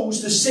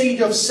sows the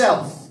seed of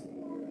self.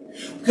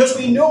 Because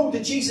we know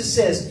that Jesus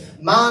says,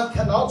 man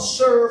cannot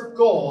serve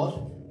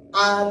God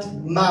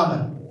and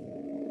mammon.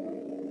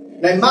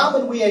 Now,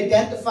 mammon we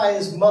identify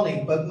as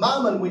money, but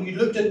mammon, when you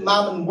looked at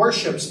mammon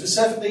worship,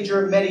 specifically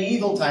during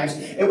medieval times,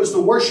 it was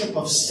the worship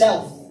of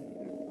self.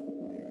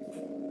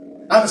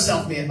 I'm a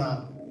self-made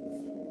man.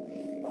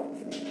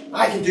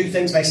 I can do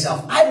things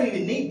myself. I don't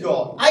even need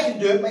God. I can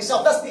do it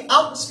myself. That's the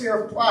atmosphere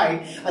of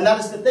pride, and that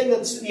is the thing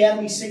that the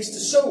enemy seeks to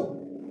sow.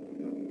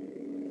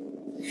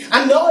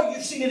 And now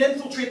you've seen it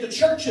infiltrate the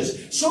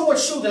churches, so much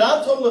so that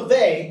Anton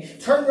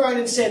LaVey turned around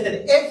and said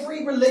that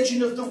every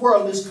religion of the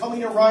world is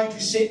coming around to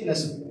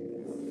Satanism.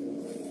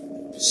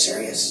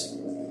 Serious.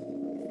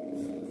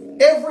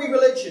 Every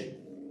religion.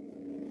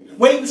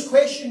 When he was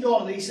questioned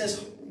on it, he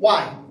says,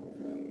 why?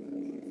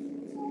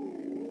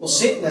 Well,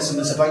 Satanism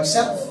is about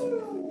self.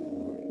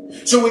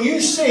 So when you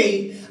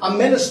see a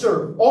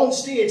minister on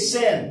stage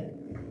saying,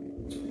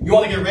 you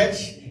want to get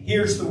rich?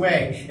 Here's the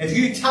way. If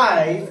you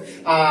tithe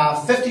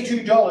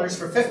 $52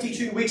 for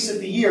 52 weeks of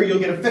the year, you'll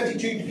get a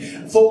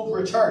 52-fold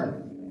return.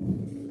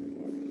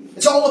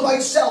 It's all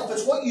about self.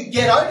 It's what you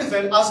get out of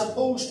it as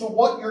opposed to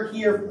what you're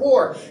here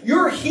for.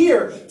 You're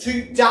here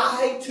to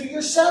die to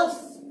yourself.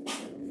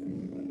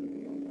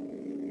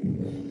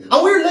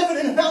 And we're living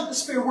in an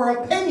atmosphere where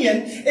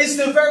opinion is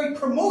the very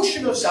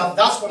promotion of self.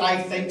 That's what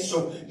I think,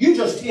 so you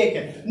just take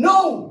it.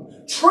 No!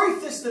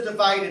 Truth is the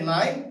dividing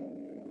line.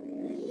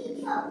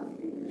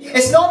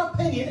 It's not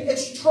opinion,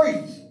 it's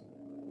truth.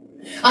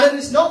 And it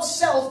is not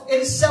self,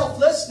 it is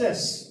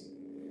selflessness.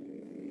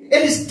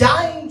 It is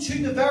dying to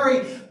the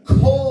very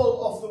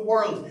call of the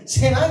world,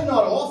 saying, I'm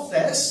not off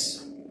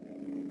this.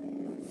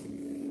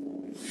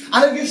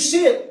 And if you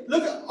see it,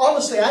 look,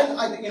 honestly,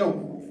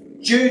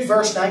 Jude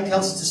verse 9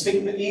 tells us to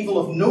speak the evil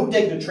of no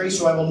dignitary,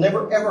 so I will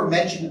never ever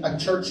mention a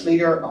church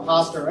leader, a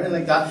pastor, or anything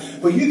like that.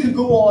 But you can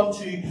go on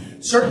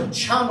to certain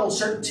channels,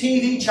 certain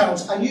TV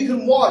channels, and you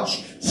can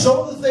watch some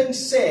of the things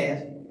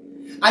said,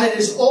 and it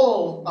is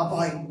all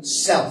about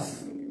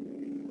self.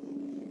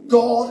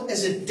 God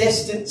is a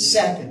distant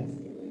second.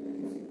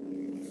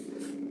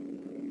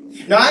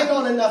 Now, I'm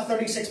not in that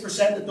 36%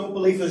 that don't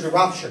believe there's a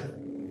rapture.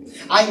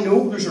 I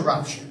know there's a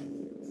rapture.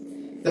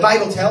 The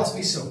Bible tells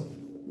me so.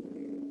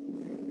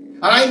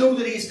 And I know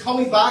that he's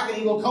coming back, and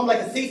he will come like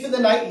a thief in the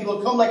night. He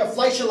will come like a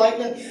flash of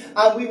lightning,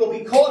 and we will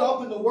be caught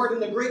up. And the word in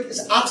the Greek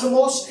is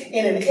atomos.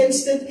 In an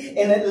instant,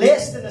 in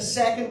less than a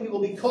second, we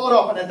will be caught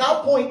up. And at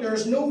that point, there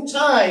is no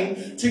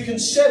time to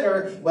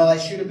consider, well, I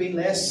should have been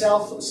less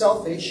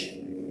selfish.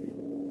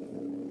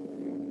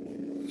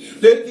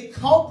 The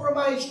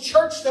compromised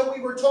church that we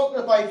were talking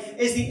about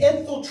is the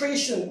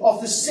infiltration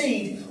of the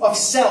seed of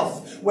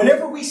self.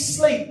 Whenever we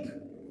sleep,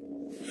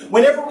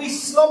 whenever we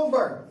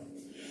slumber,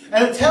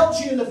 and it tells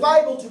you in the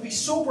Bible to be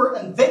sober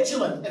and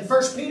vigilant. In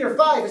 1 Peter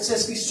 5, it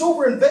says, be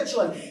sober and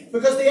vigilant.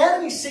 Because the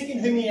enemy's seeking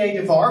whom he may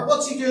devour.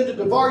 What's he doing to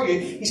devour you?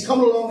 He's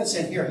coming along and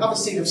saying, here, have a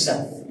seed of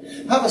self.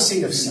 Have a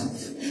seed of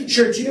self.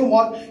 Sure, do you know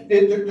what?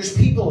 There's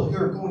people who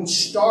are going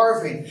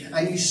starving.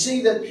 And you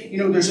see that,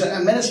 there's a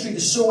ministry to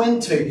sow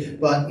into.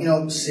 But,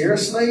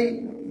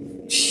 seriously,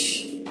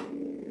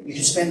 you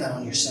can spend that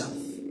on yourself.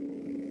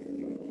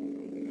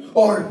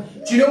 Or,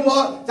 do you know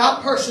what?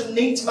 That person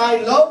needs my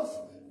love.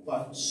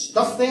 But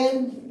stuff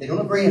then, they don't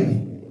agree with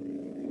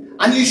me.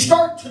 And you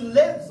start to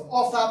live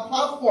off that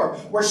platform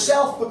where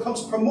self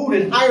becomes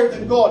promoted higher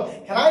than God.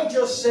 Can I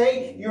just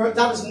say,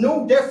 that is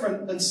no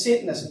different than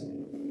Satanism.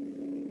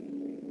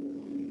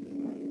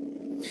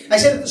 I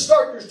said at the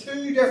start, there's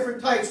two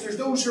different types. There's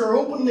those who are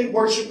openly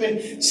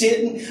worshipping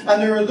Satan,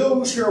 and there are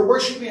those who are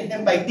worshipping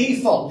him by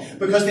default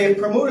because they have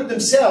promoted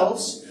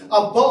themselves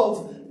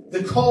above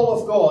the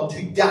call of God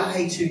to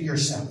die to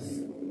yourself.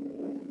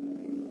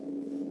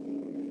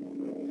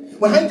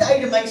 When I die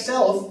to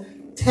myself,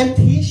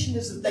 temptation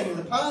is the thing of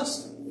the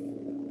past.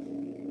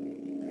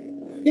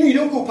 You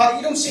don't go past,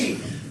 you don't see,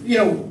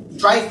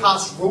 drive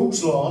past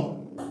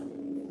Roselawn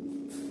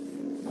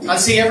I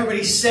see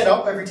everybody sit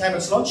up every time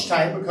it's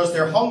lunchtime because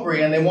they're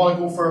hungry and they want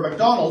to go for a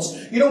McDonald's.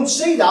 You don't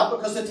see that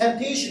because the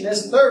temptation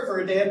isn't there for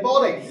a dead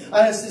body.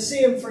 And it's the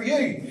same for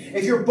you.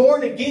 If you're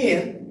born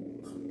again,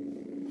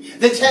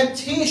 the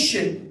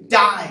temptation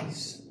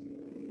dies.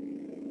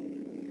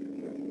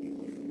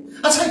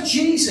 That's how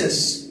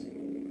Jesus,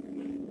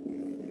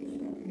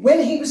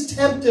 when he was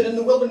tempted in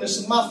the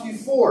wilderness in Matthew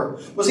 4,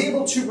 was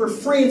able to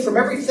refrain from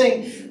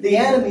everything the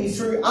enemy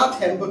threw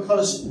at him,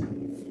 because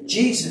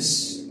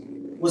Jesus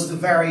was the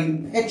very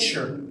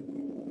picture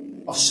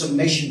of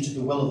submission to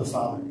the will of the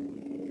Father.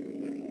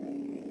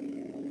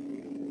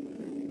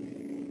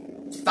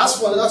 That's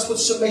what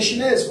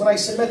submission is. When I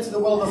submit to the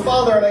will of the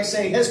Father and I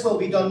say, His will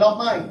be done, not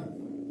mine.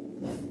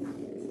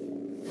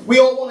 We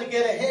all want to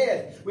get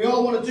ahead. We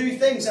all want to do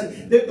things.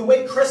 And the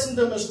way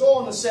Christendom has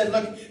gone has said,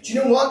 look, do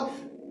you know what?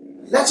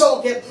 Let's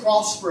all get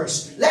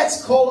prosperous.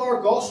 Let's call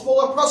our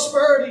gospel a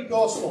prosperity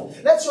gospel.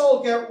 Let's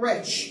all get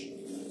rich.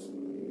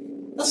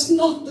 That's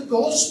not the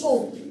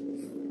gospel.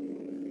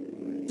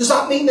 Does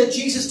that mean that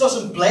Jesus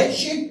doesn't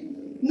bless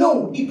you?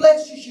 No, He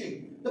blesses you.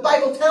 The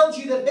Bible tells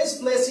you that His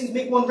blessings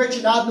make one rich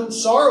and add no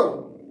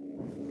sorrow.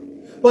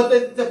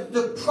 But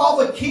the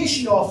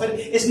provocation of it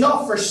is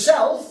not for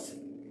self.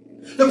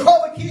 The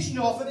provocation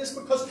of it is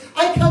because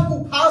I can't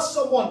go past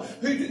someone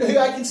who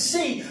I can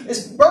see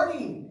is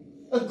burning,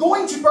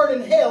 going to burn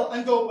in hell,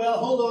 and go, well,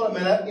 hold on a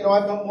minute,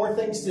 I've got more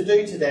things to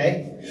do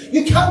today.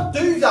 You can't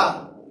do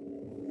that.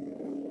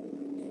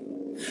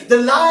 The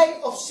lie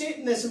of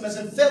Satanism has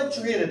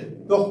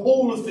infiltrated the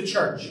whole of the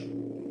church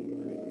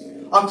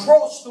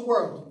across the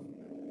world.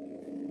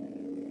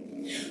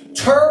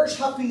 Tares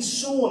have been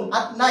sown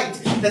at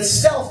night that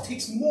self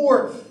takes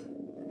more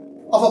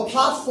of a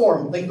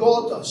platform than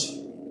God does.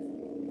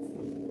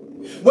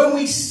 When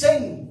we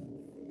sing,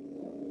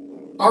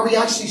 are we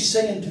actually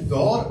singing to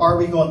God? Or are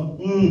we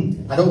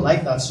going, I don't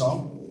like that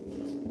song.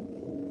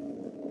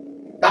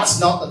 That's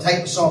not the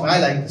type of song I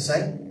like to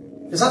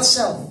sing. Because that's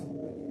self.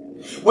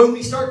 When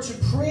we start to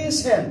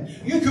praise Him,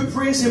 you could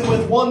praise Him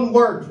with one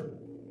word.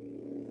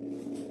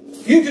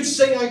 You could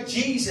sing out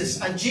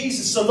Jesus and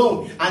Jesus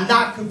alone, and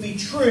that could be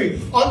true,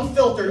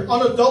 unfiltered,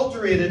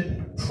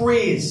 unadulterated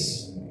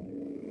praise.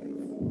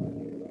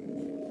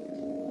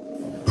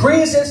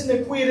 Praise isn't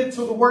equated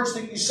to the words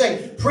that you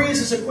sing. Praise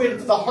is equated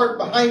to the heart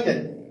behind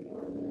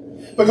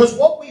it. Because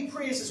what we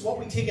praise is what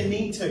we take a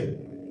knee to.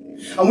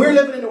 And we're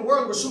living in a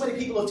world where so many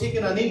people have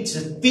taken a knee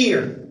to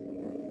fear.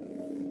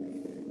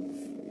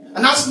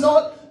 And that's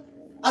not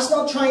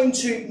trying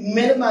to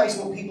minimize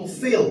what people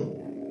feel.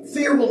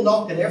 Fear will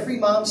knock at every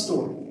man's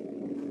door.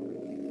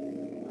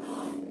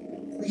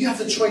 But you have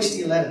the choice. Do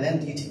you let it in?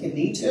 Do you take a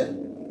knee to it?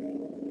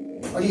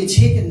 Or do you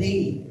take a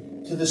knee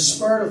to the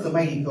Spirit of the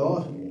mighty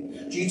God?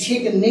 Do you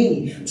take a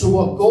knee to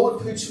what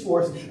God puts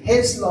forth?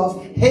 His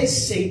love,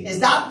 His seed. Is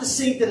that the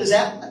seed that is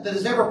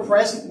ever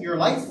present in your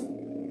life?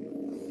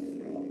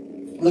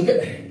 Look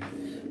at,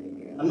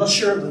 I'm not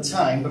sure of the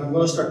time, but I'm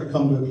going to start to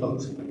come to a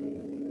close.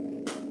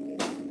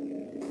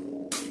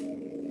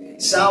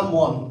 Psalm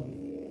 1.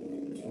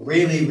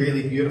 Really,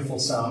 really beautiful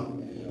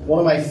psalm. One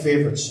of my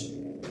favourites.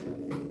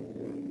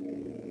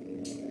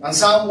 And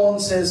Psalm 1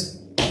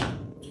 says,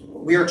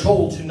 we are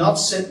told to not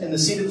sit in the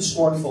seat of the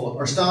scornful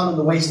or stand in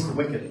the ways of the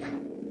wicked.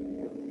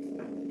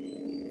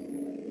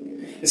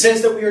 It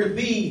says that we are to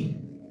be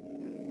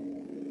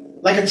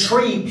like a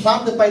tree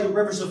planted by the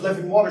rivers of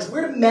living waters.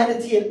 We're to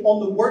meditate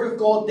on the Word of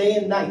God day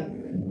and night.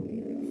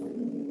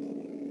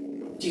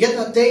 Do you get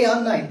that? Day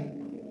and night?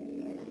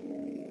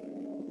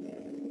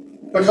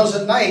 Because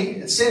at night,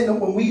 it's saying that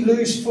when we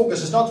lose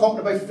focus, it's not talking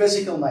about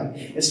physical night.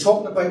 It's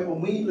talking about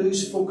when we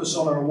lose focus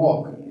on our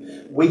walk.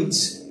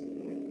 Weeds,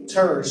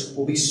 tares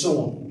will be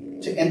sown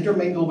to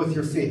intermingle with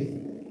your faith.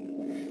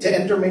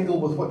 To intermingle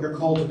with what you're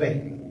called to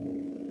be.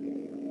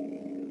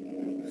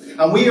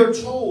 And we are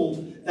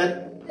told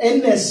that in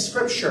this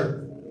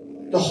scripture,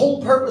 the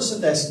whole purpose of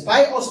this,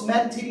 by us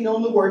meditating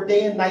on the Word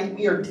day and night,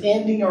 we are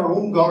tending our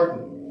own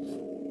garden.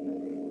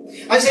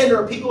 I'm saying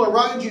there are people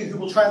around you who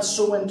will try and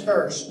sow in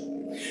tares.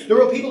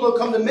 There are people who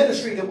come to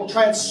ministry that will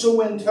try and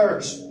sow in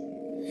tares.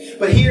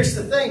 But here's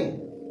the thing.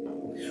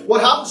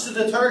 What happens to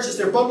the tares is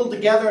they're bundled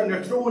together and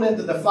they're thrown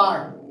into the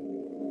fire.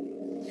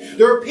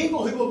 There are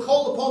people who will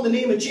call upon the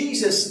name of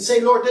Jesus and say,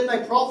 Lord, didn't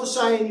I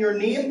prophesy in your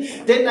name?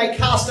 Didn't I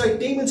cast out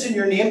demons in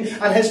your name?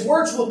 And His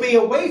words will be,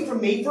 away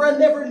from me, for I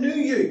never knew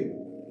you.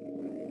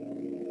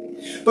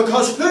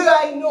 Because who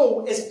I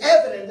know is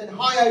evident in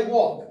how I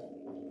walk.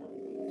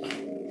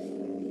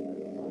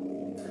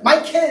 My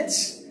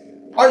kids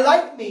are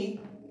like me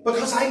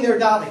because I'm their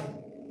daddy.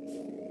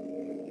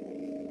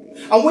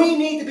 And we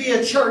need to be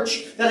a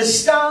church that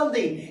is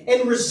standing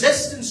in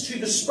resistance to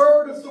the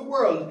spirit of the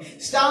world,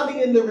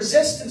 standing in the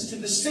resistance to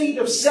the seed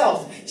of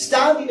self,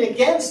 standing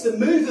against the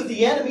move of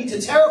the enemy to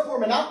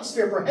terraform an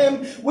atmosphere for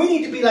him. We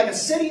need to be like a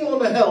city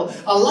on a hill,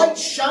 a light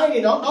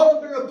shining, not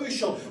under a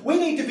bushel. We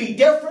need to be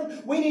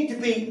different. We need to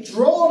be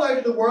drawn out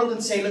of the world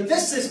and say, look,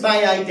 this is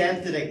my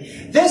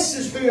identity. This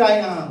is who I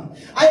am.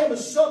 I am a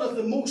son of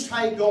the Most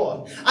High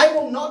God. I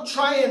will not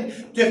try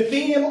and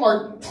defame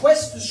or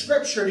twist the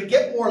scripture to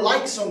get more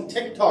likes on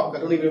TikTok. I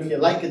don't even know if you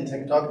like in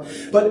TikTok.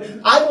 But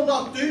I will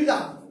not do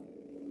that.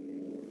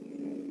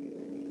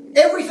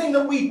 Everything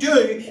that we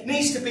do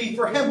needs to be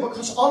for him,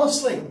 because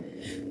honestly,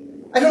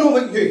 I don't know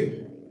about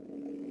you,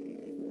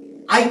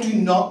 I do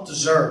not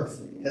deserve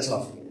his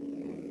love.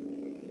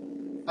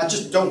 I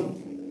just don't.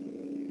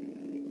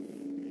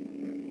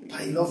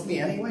 But he loved me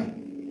anyway.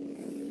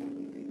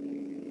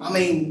 I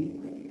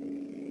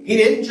mean, he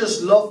didn't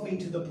just love me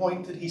to the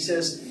point that he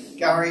says,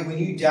 Gary, when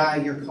you die,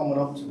 you're coming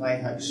up to my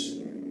house.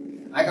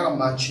 I got a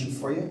mansion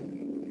for you.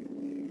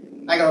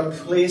 I got a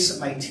place at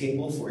my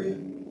table for you.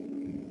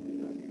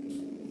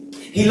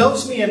 He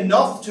loves me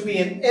enough to be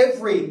in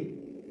every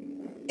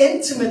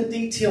intimate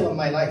detail in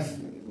my life.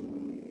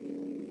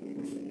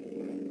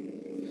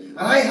 And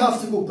I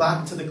have to go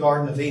back to the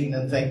Garden of Eden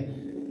and think,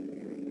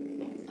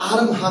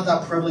 Adam had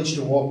that privilege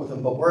to walk with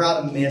him, but where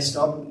Adam messed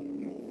up,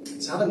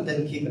 is Adam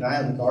didn't keep an eye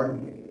on the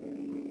garden.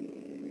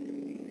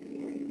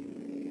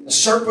 A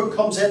serpent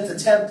comes in to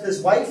tempt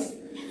his wife,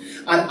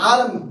 and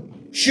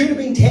Adam should have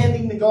been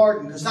tending the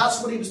garden, because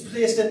that's what he was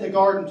placed in the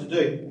garden to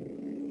do.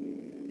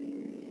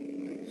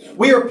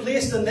 We are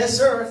placed in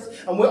this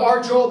earth, and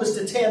our job is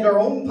to tend our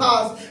own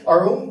path,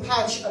 our own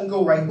patch, and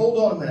go, right, hold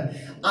on a minute.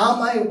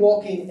 Am I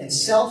walking in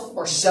self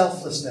or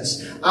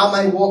selflessness? Am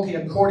I walking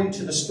according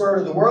to the spirit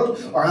of the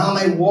world, or am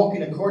I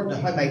walking according to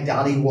how my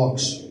daddy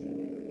walks?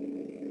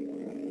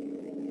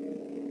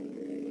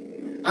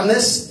 And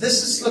this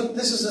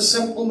is a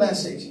simple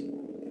message.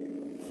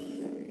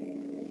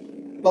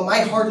 But my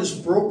heart is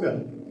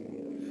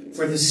broken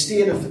for the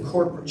state of the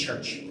corporate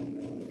church.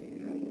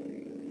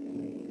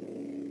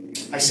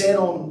 I said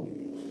on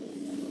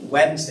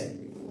Wednesday,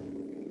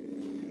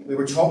 we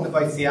were talking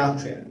about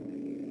theatria.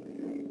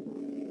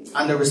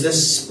 And there was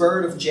this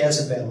spirit of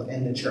Jezebel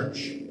in the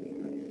church.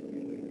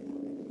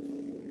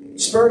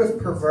 Spirit of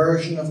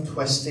perversion, of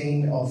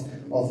twisting, of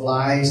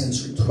lies,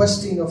 and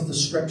twisting of the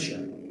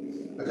scripture.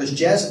 Because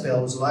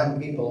Jezebel was allowing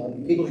people,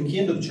 and people who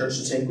came to the church,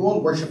 to say, go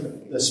and worship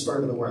the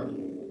spirit of the world.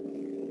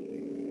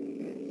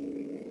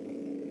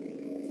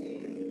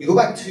 You go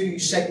back to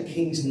 2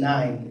 Kings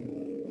 9.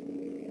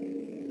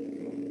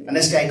 And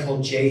this guy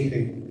called Jehu.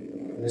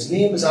 And his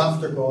name is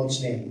after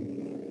God's name.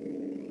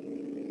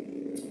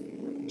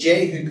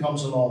 Jehu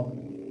comes along.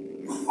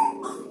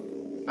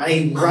 And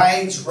he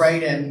rides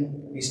right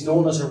in. He's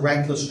known as a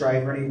reckless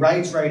driver. And he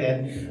rides right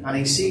in. And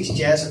he sees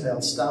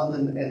Jezebel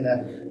standing in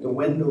the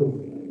window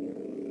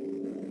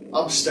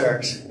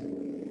upstairs.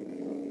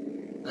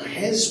 And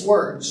his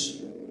words.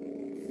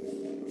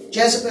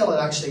 Jezebel had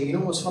actually, you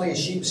know what's funny is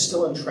she was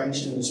still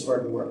entrenched in the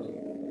spirit of the world.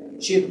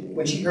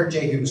 When she heard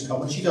Jehu was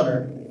coming, she'd done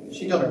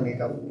her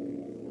makeup.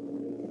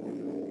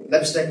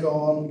 Lipstick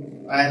on,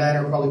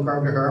 eyeliner, probably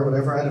permed her hair,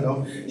 whatever, I don't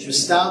know. She was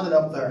standing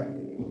up there.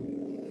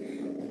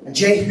 And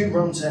Jehu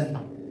runs in.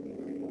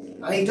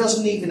 And he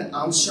doesn't even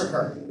answer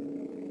her.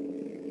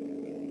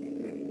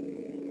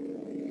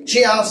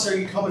 She asks, are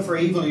you coming for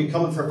evil? Are you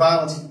coming for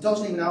violence? He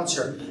doesn't even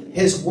answer.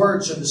 His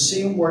words are the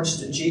same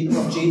words of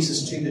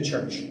Jesus to the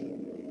church.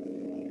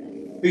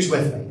 Who's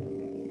with me?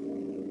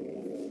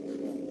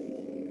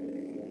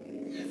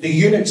 The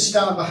eunuchs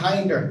standing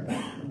behind her.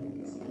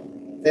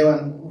 They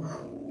went,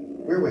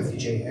 we're with you,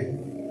 Jehu.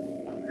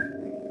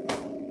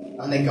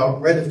 And they got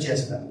rid of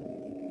Jezebel.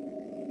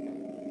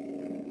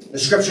 The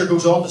scripture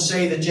goes on to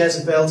say that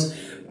Jezebel's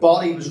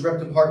body was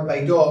ripped apart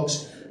by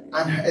dogs.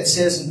 And it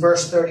says in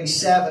verse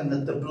 37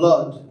 that the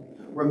blood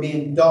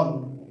remained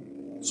dung.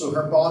 So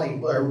her body,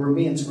 her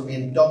remains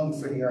remain dung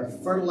for the earth,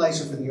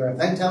 fertilizer for the earth.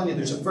 I'm telling you,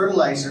 there's a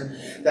fertilizer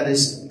that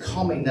is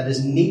coming, that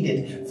is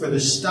needed for the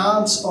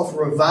stance of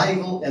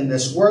revival in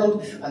this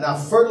world. And that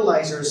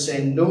fertilizer is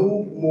saying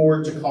no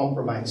more to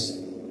compromise.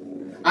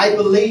 I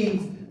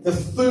believe the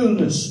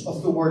fullness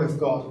of the Word of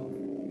God.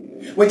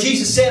 When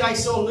Jesus said, I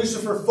saw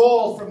Lucifer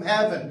fall from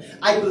heaven,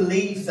 I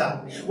believe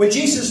that. When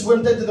Jesus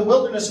went into the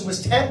wilderness and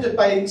was tempted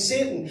by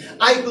Satan,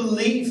 I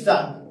believe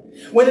that.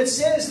 When it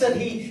says that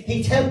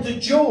he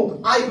tempted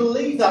Job, I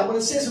believe that. When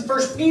it says in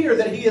 1 Peter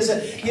that he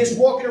is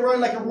walking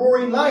around like a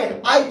roaring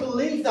lion, I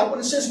believe that. When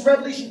it says in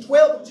Revelation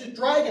 12, which is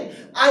dragon,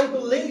 I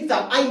believe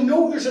that. I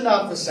know there's an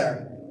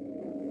adversary.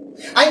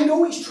 I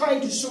know he's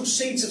trying to sow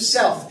seeds of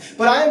self,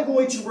 but I am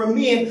going to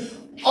remain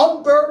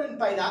unburdened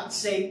by that and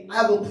say,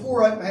 I will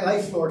pour out my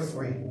life, Lord,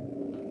 for you.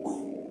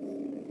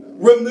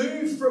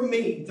 Remove from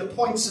me the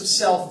points of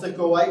self that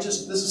go,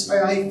 this is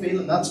how I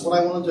feel and that's what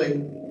I want to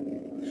do.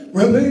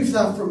 Remove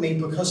that from me,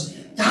 because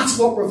that's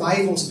what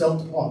revival is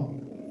built upon.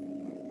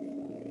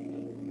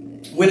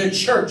 When a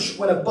church,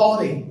 when a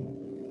body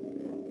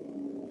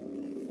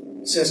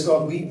says,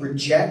 God, we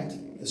reject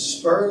the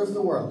spirit of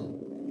the world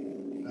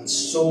and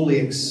solely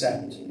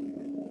accept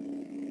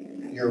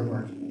your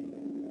word.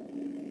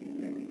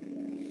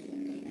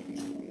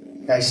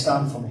 Guys,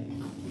 stand for me.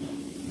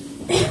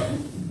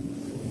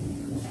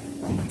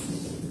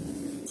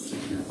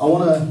 I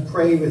want to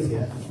pray with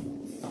you.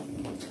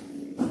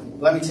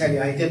 Let me tell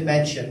you, I did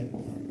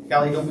mention,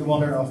 Gally, don't be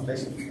wandering off,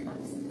 please.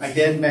 I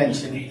did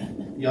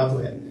mention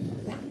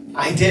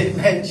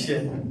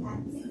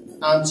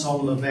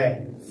Anton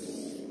LaVey.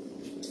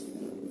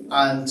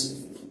 And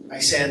I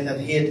said that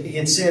he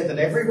had said that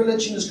every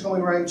religion is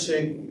coming around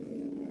to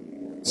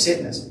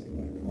Satanism.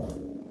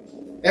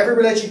 Every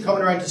religion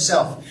coming around to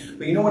self.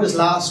 But you know what his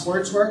last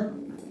words were?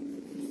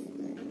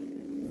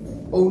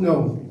 Oh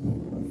no.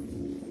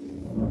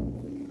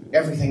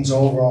 Everything's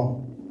all wrong.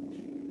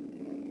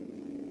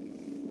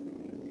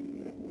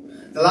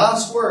 The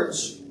last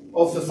words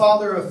of the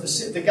father of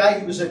the guy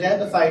who was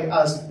identified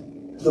as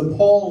the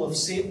Paul of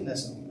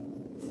Satanism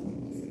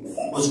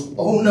was,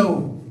 oh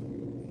no.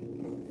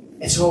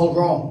 It's all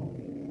wrong.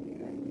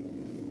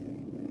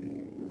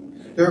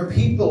 There are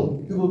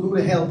people who will go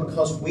to hell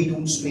because we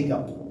don't speak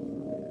up.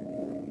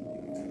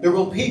 There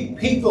will be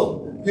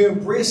people who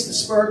embrace the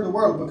spirit of the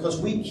world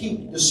because we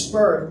keep the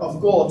spirit of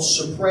God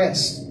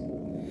suppressed.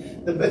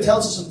 It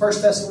tells us in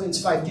 1 Thessalonians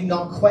 5, do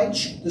not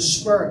quench the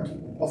spirit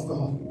of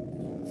God.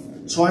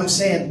 So I'm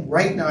saying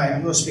right now,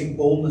 I'm going to speak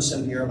boldness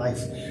into your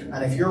life.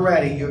 And if you're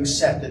ready, you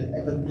accept it.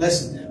 But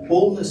listen,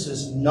 boldness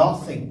is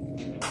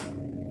nothing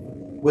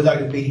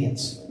without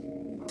obedience.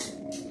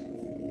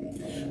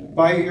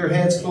 Bow your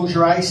heads, close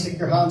your eyes, stick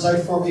your hands out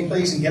for me,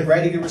 please, and get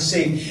ready to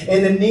receive.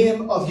 In the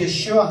name of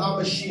Yeshua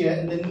HaMashiach,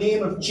 in the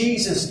name of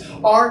Jesus,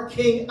 our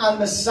King and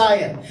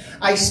Messiah,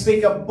 I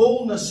speak of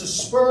boldness, a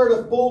spirit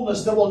of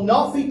boldness that will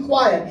not be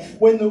quiet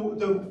when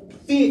the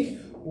fake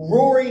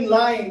roaring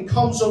lion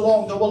comes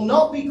along, that will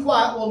not be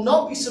quiet, will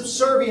not be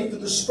subservient to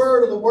the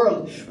spirit of the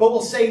world, but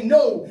will say,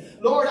 no,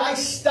 Lord, I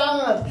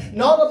stand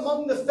not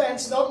among the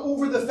fence, not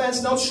over the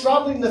fence, not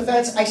straddling the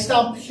fence. I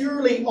stand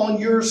purely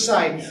on your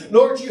side.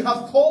 Lord, you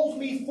have called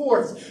me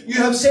forth. You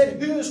have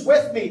said, who is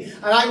with me?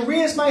 And I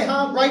raise my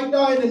hand right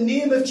now in the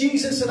name of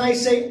Jesus and I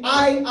say,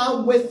 I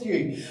am with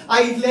you.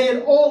 I lay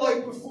it all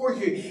out before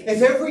you.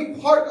 If every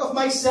part of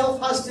myself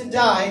has to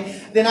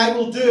die, then I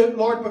will do it,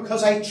 Lord,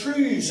 because I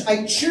choose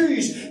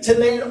to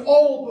lay it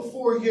all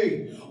before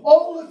you.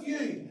 All of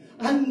you,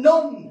 and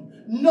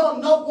none,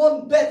 not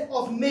one bit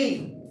of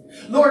me.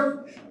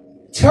 Lord,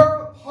 tear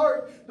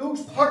apart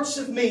those parts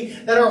of me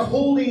that are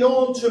holding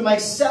on to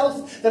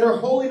myself, that are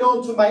holding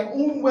on to my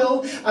own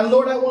will. And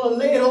Lord, I want to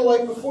lay it all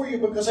out before you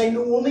because I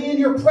know only in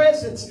your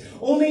presence,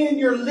 only in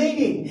your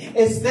leading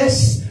is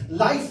this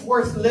life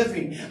worth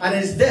living. And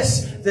is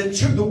this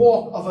the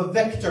walk of a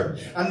victor.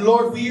 And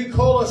Lord, will you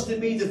call us to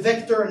be the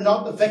victor and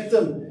not the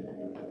victim?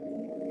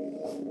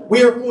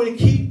 We are going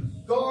to keep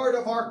guard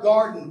of our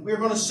garden. We are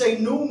going to say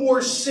no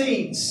more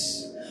seeds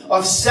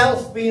of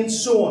self being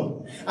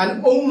sown,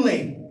 and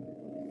only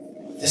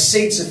the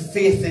seeds of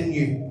faith in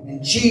you.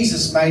 In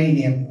Jesus' mighty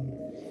name,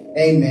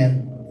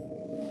 amen.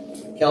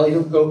 Kelly,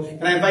 don't go.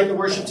 Can I invite the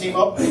worship team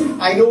up?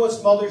 I know it's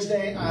Mother's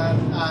Day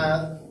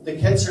and the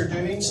kids are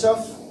doing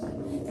stuff.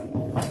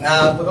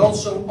 But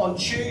also on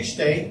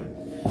Tuesday,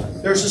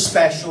 there's a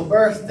special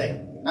birthday.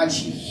 And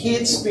she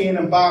hates being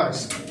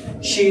embarrassed.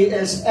 She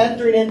is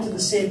entering into the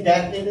same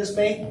decade as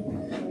me.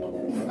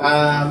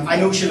 I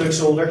know she looks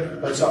older,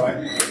 but it's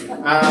alright.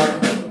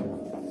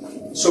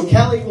 So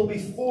Kelly will be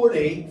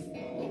 40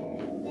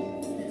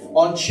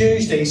 on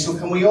Tuesday. So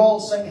can we all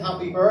sing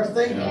happy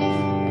birthday?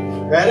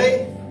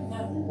 Ready?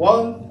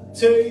 1,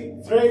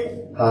 2, 3.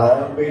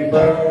 Happy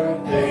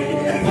birthday.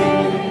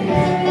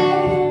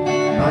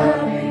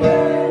 Happy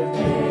birthday.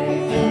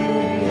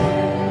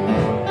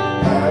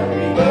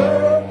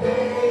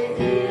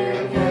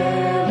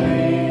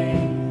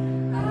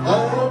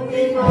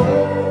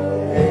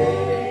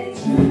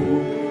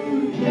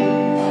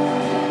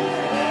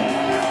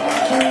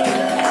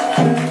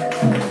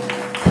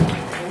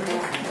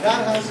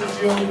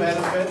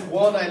 Benefit.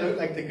 1, I look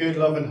like the good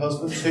loving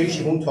husband. 2,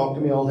 she won't talk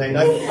to me all day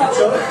now.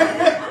 So,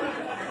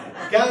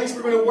 guys,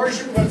 we're going to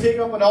worship, we're going to take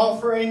up an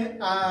offering,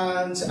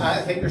 and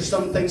I think there's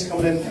some things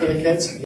coming in for the kids.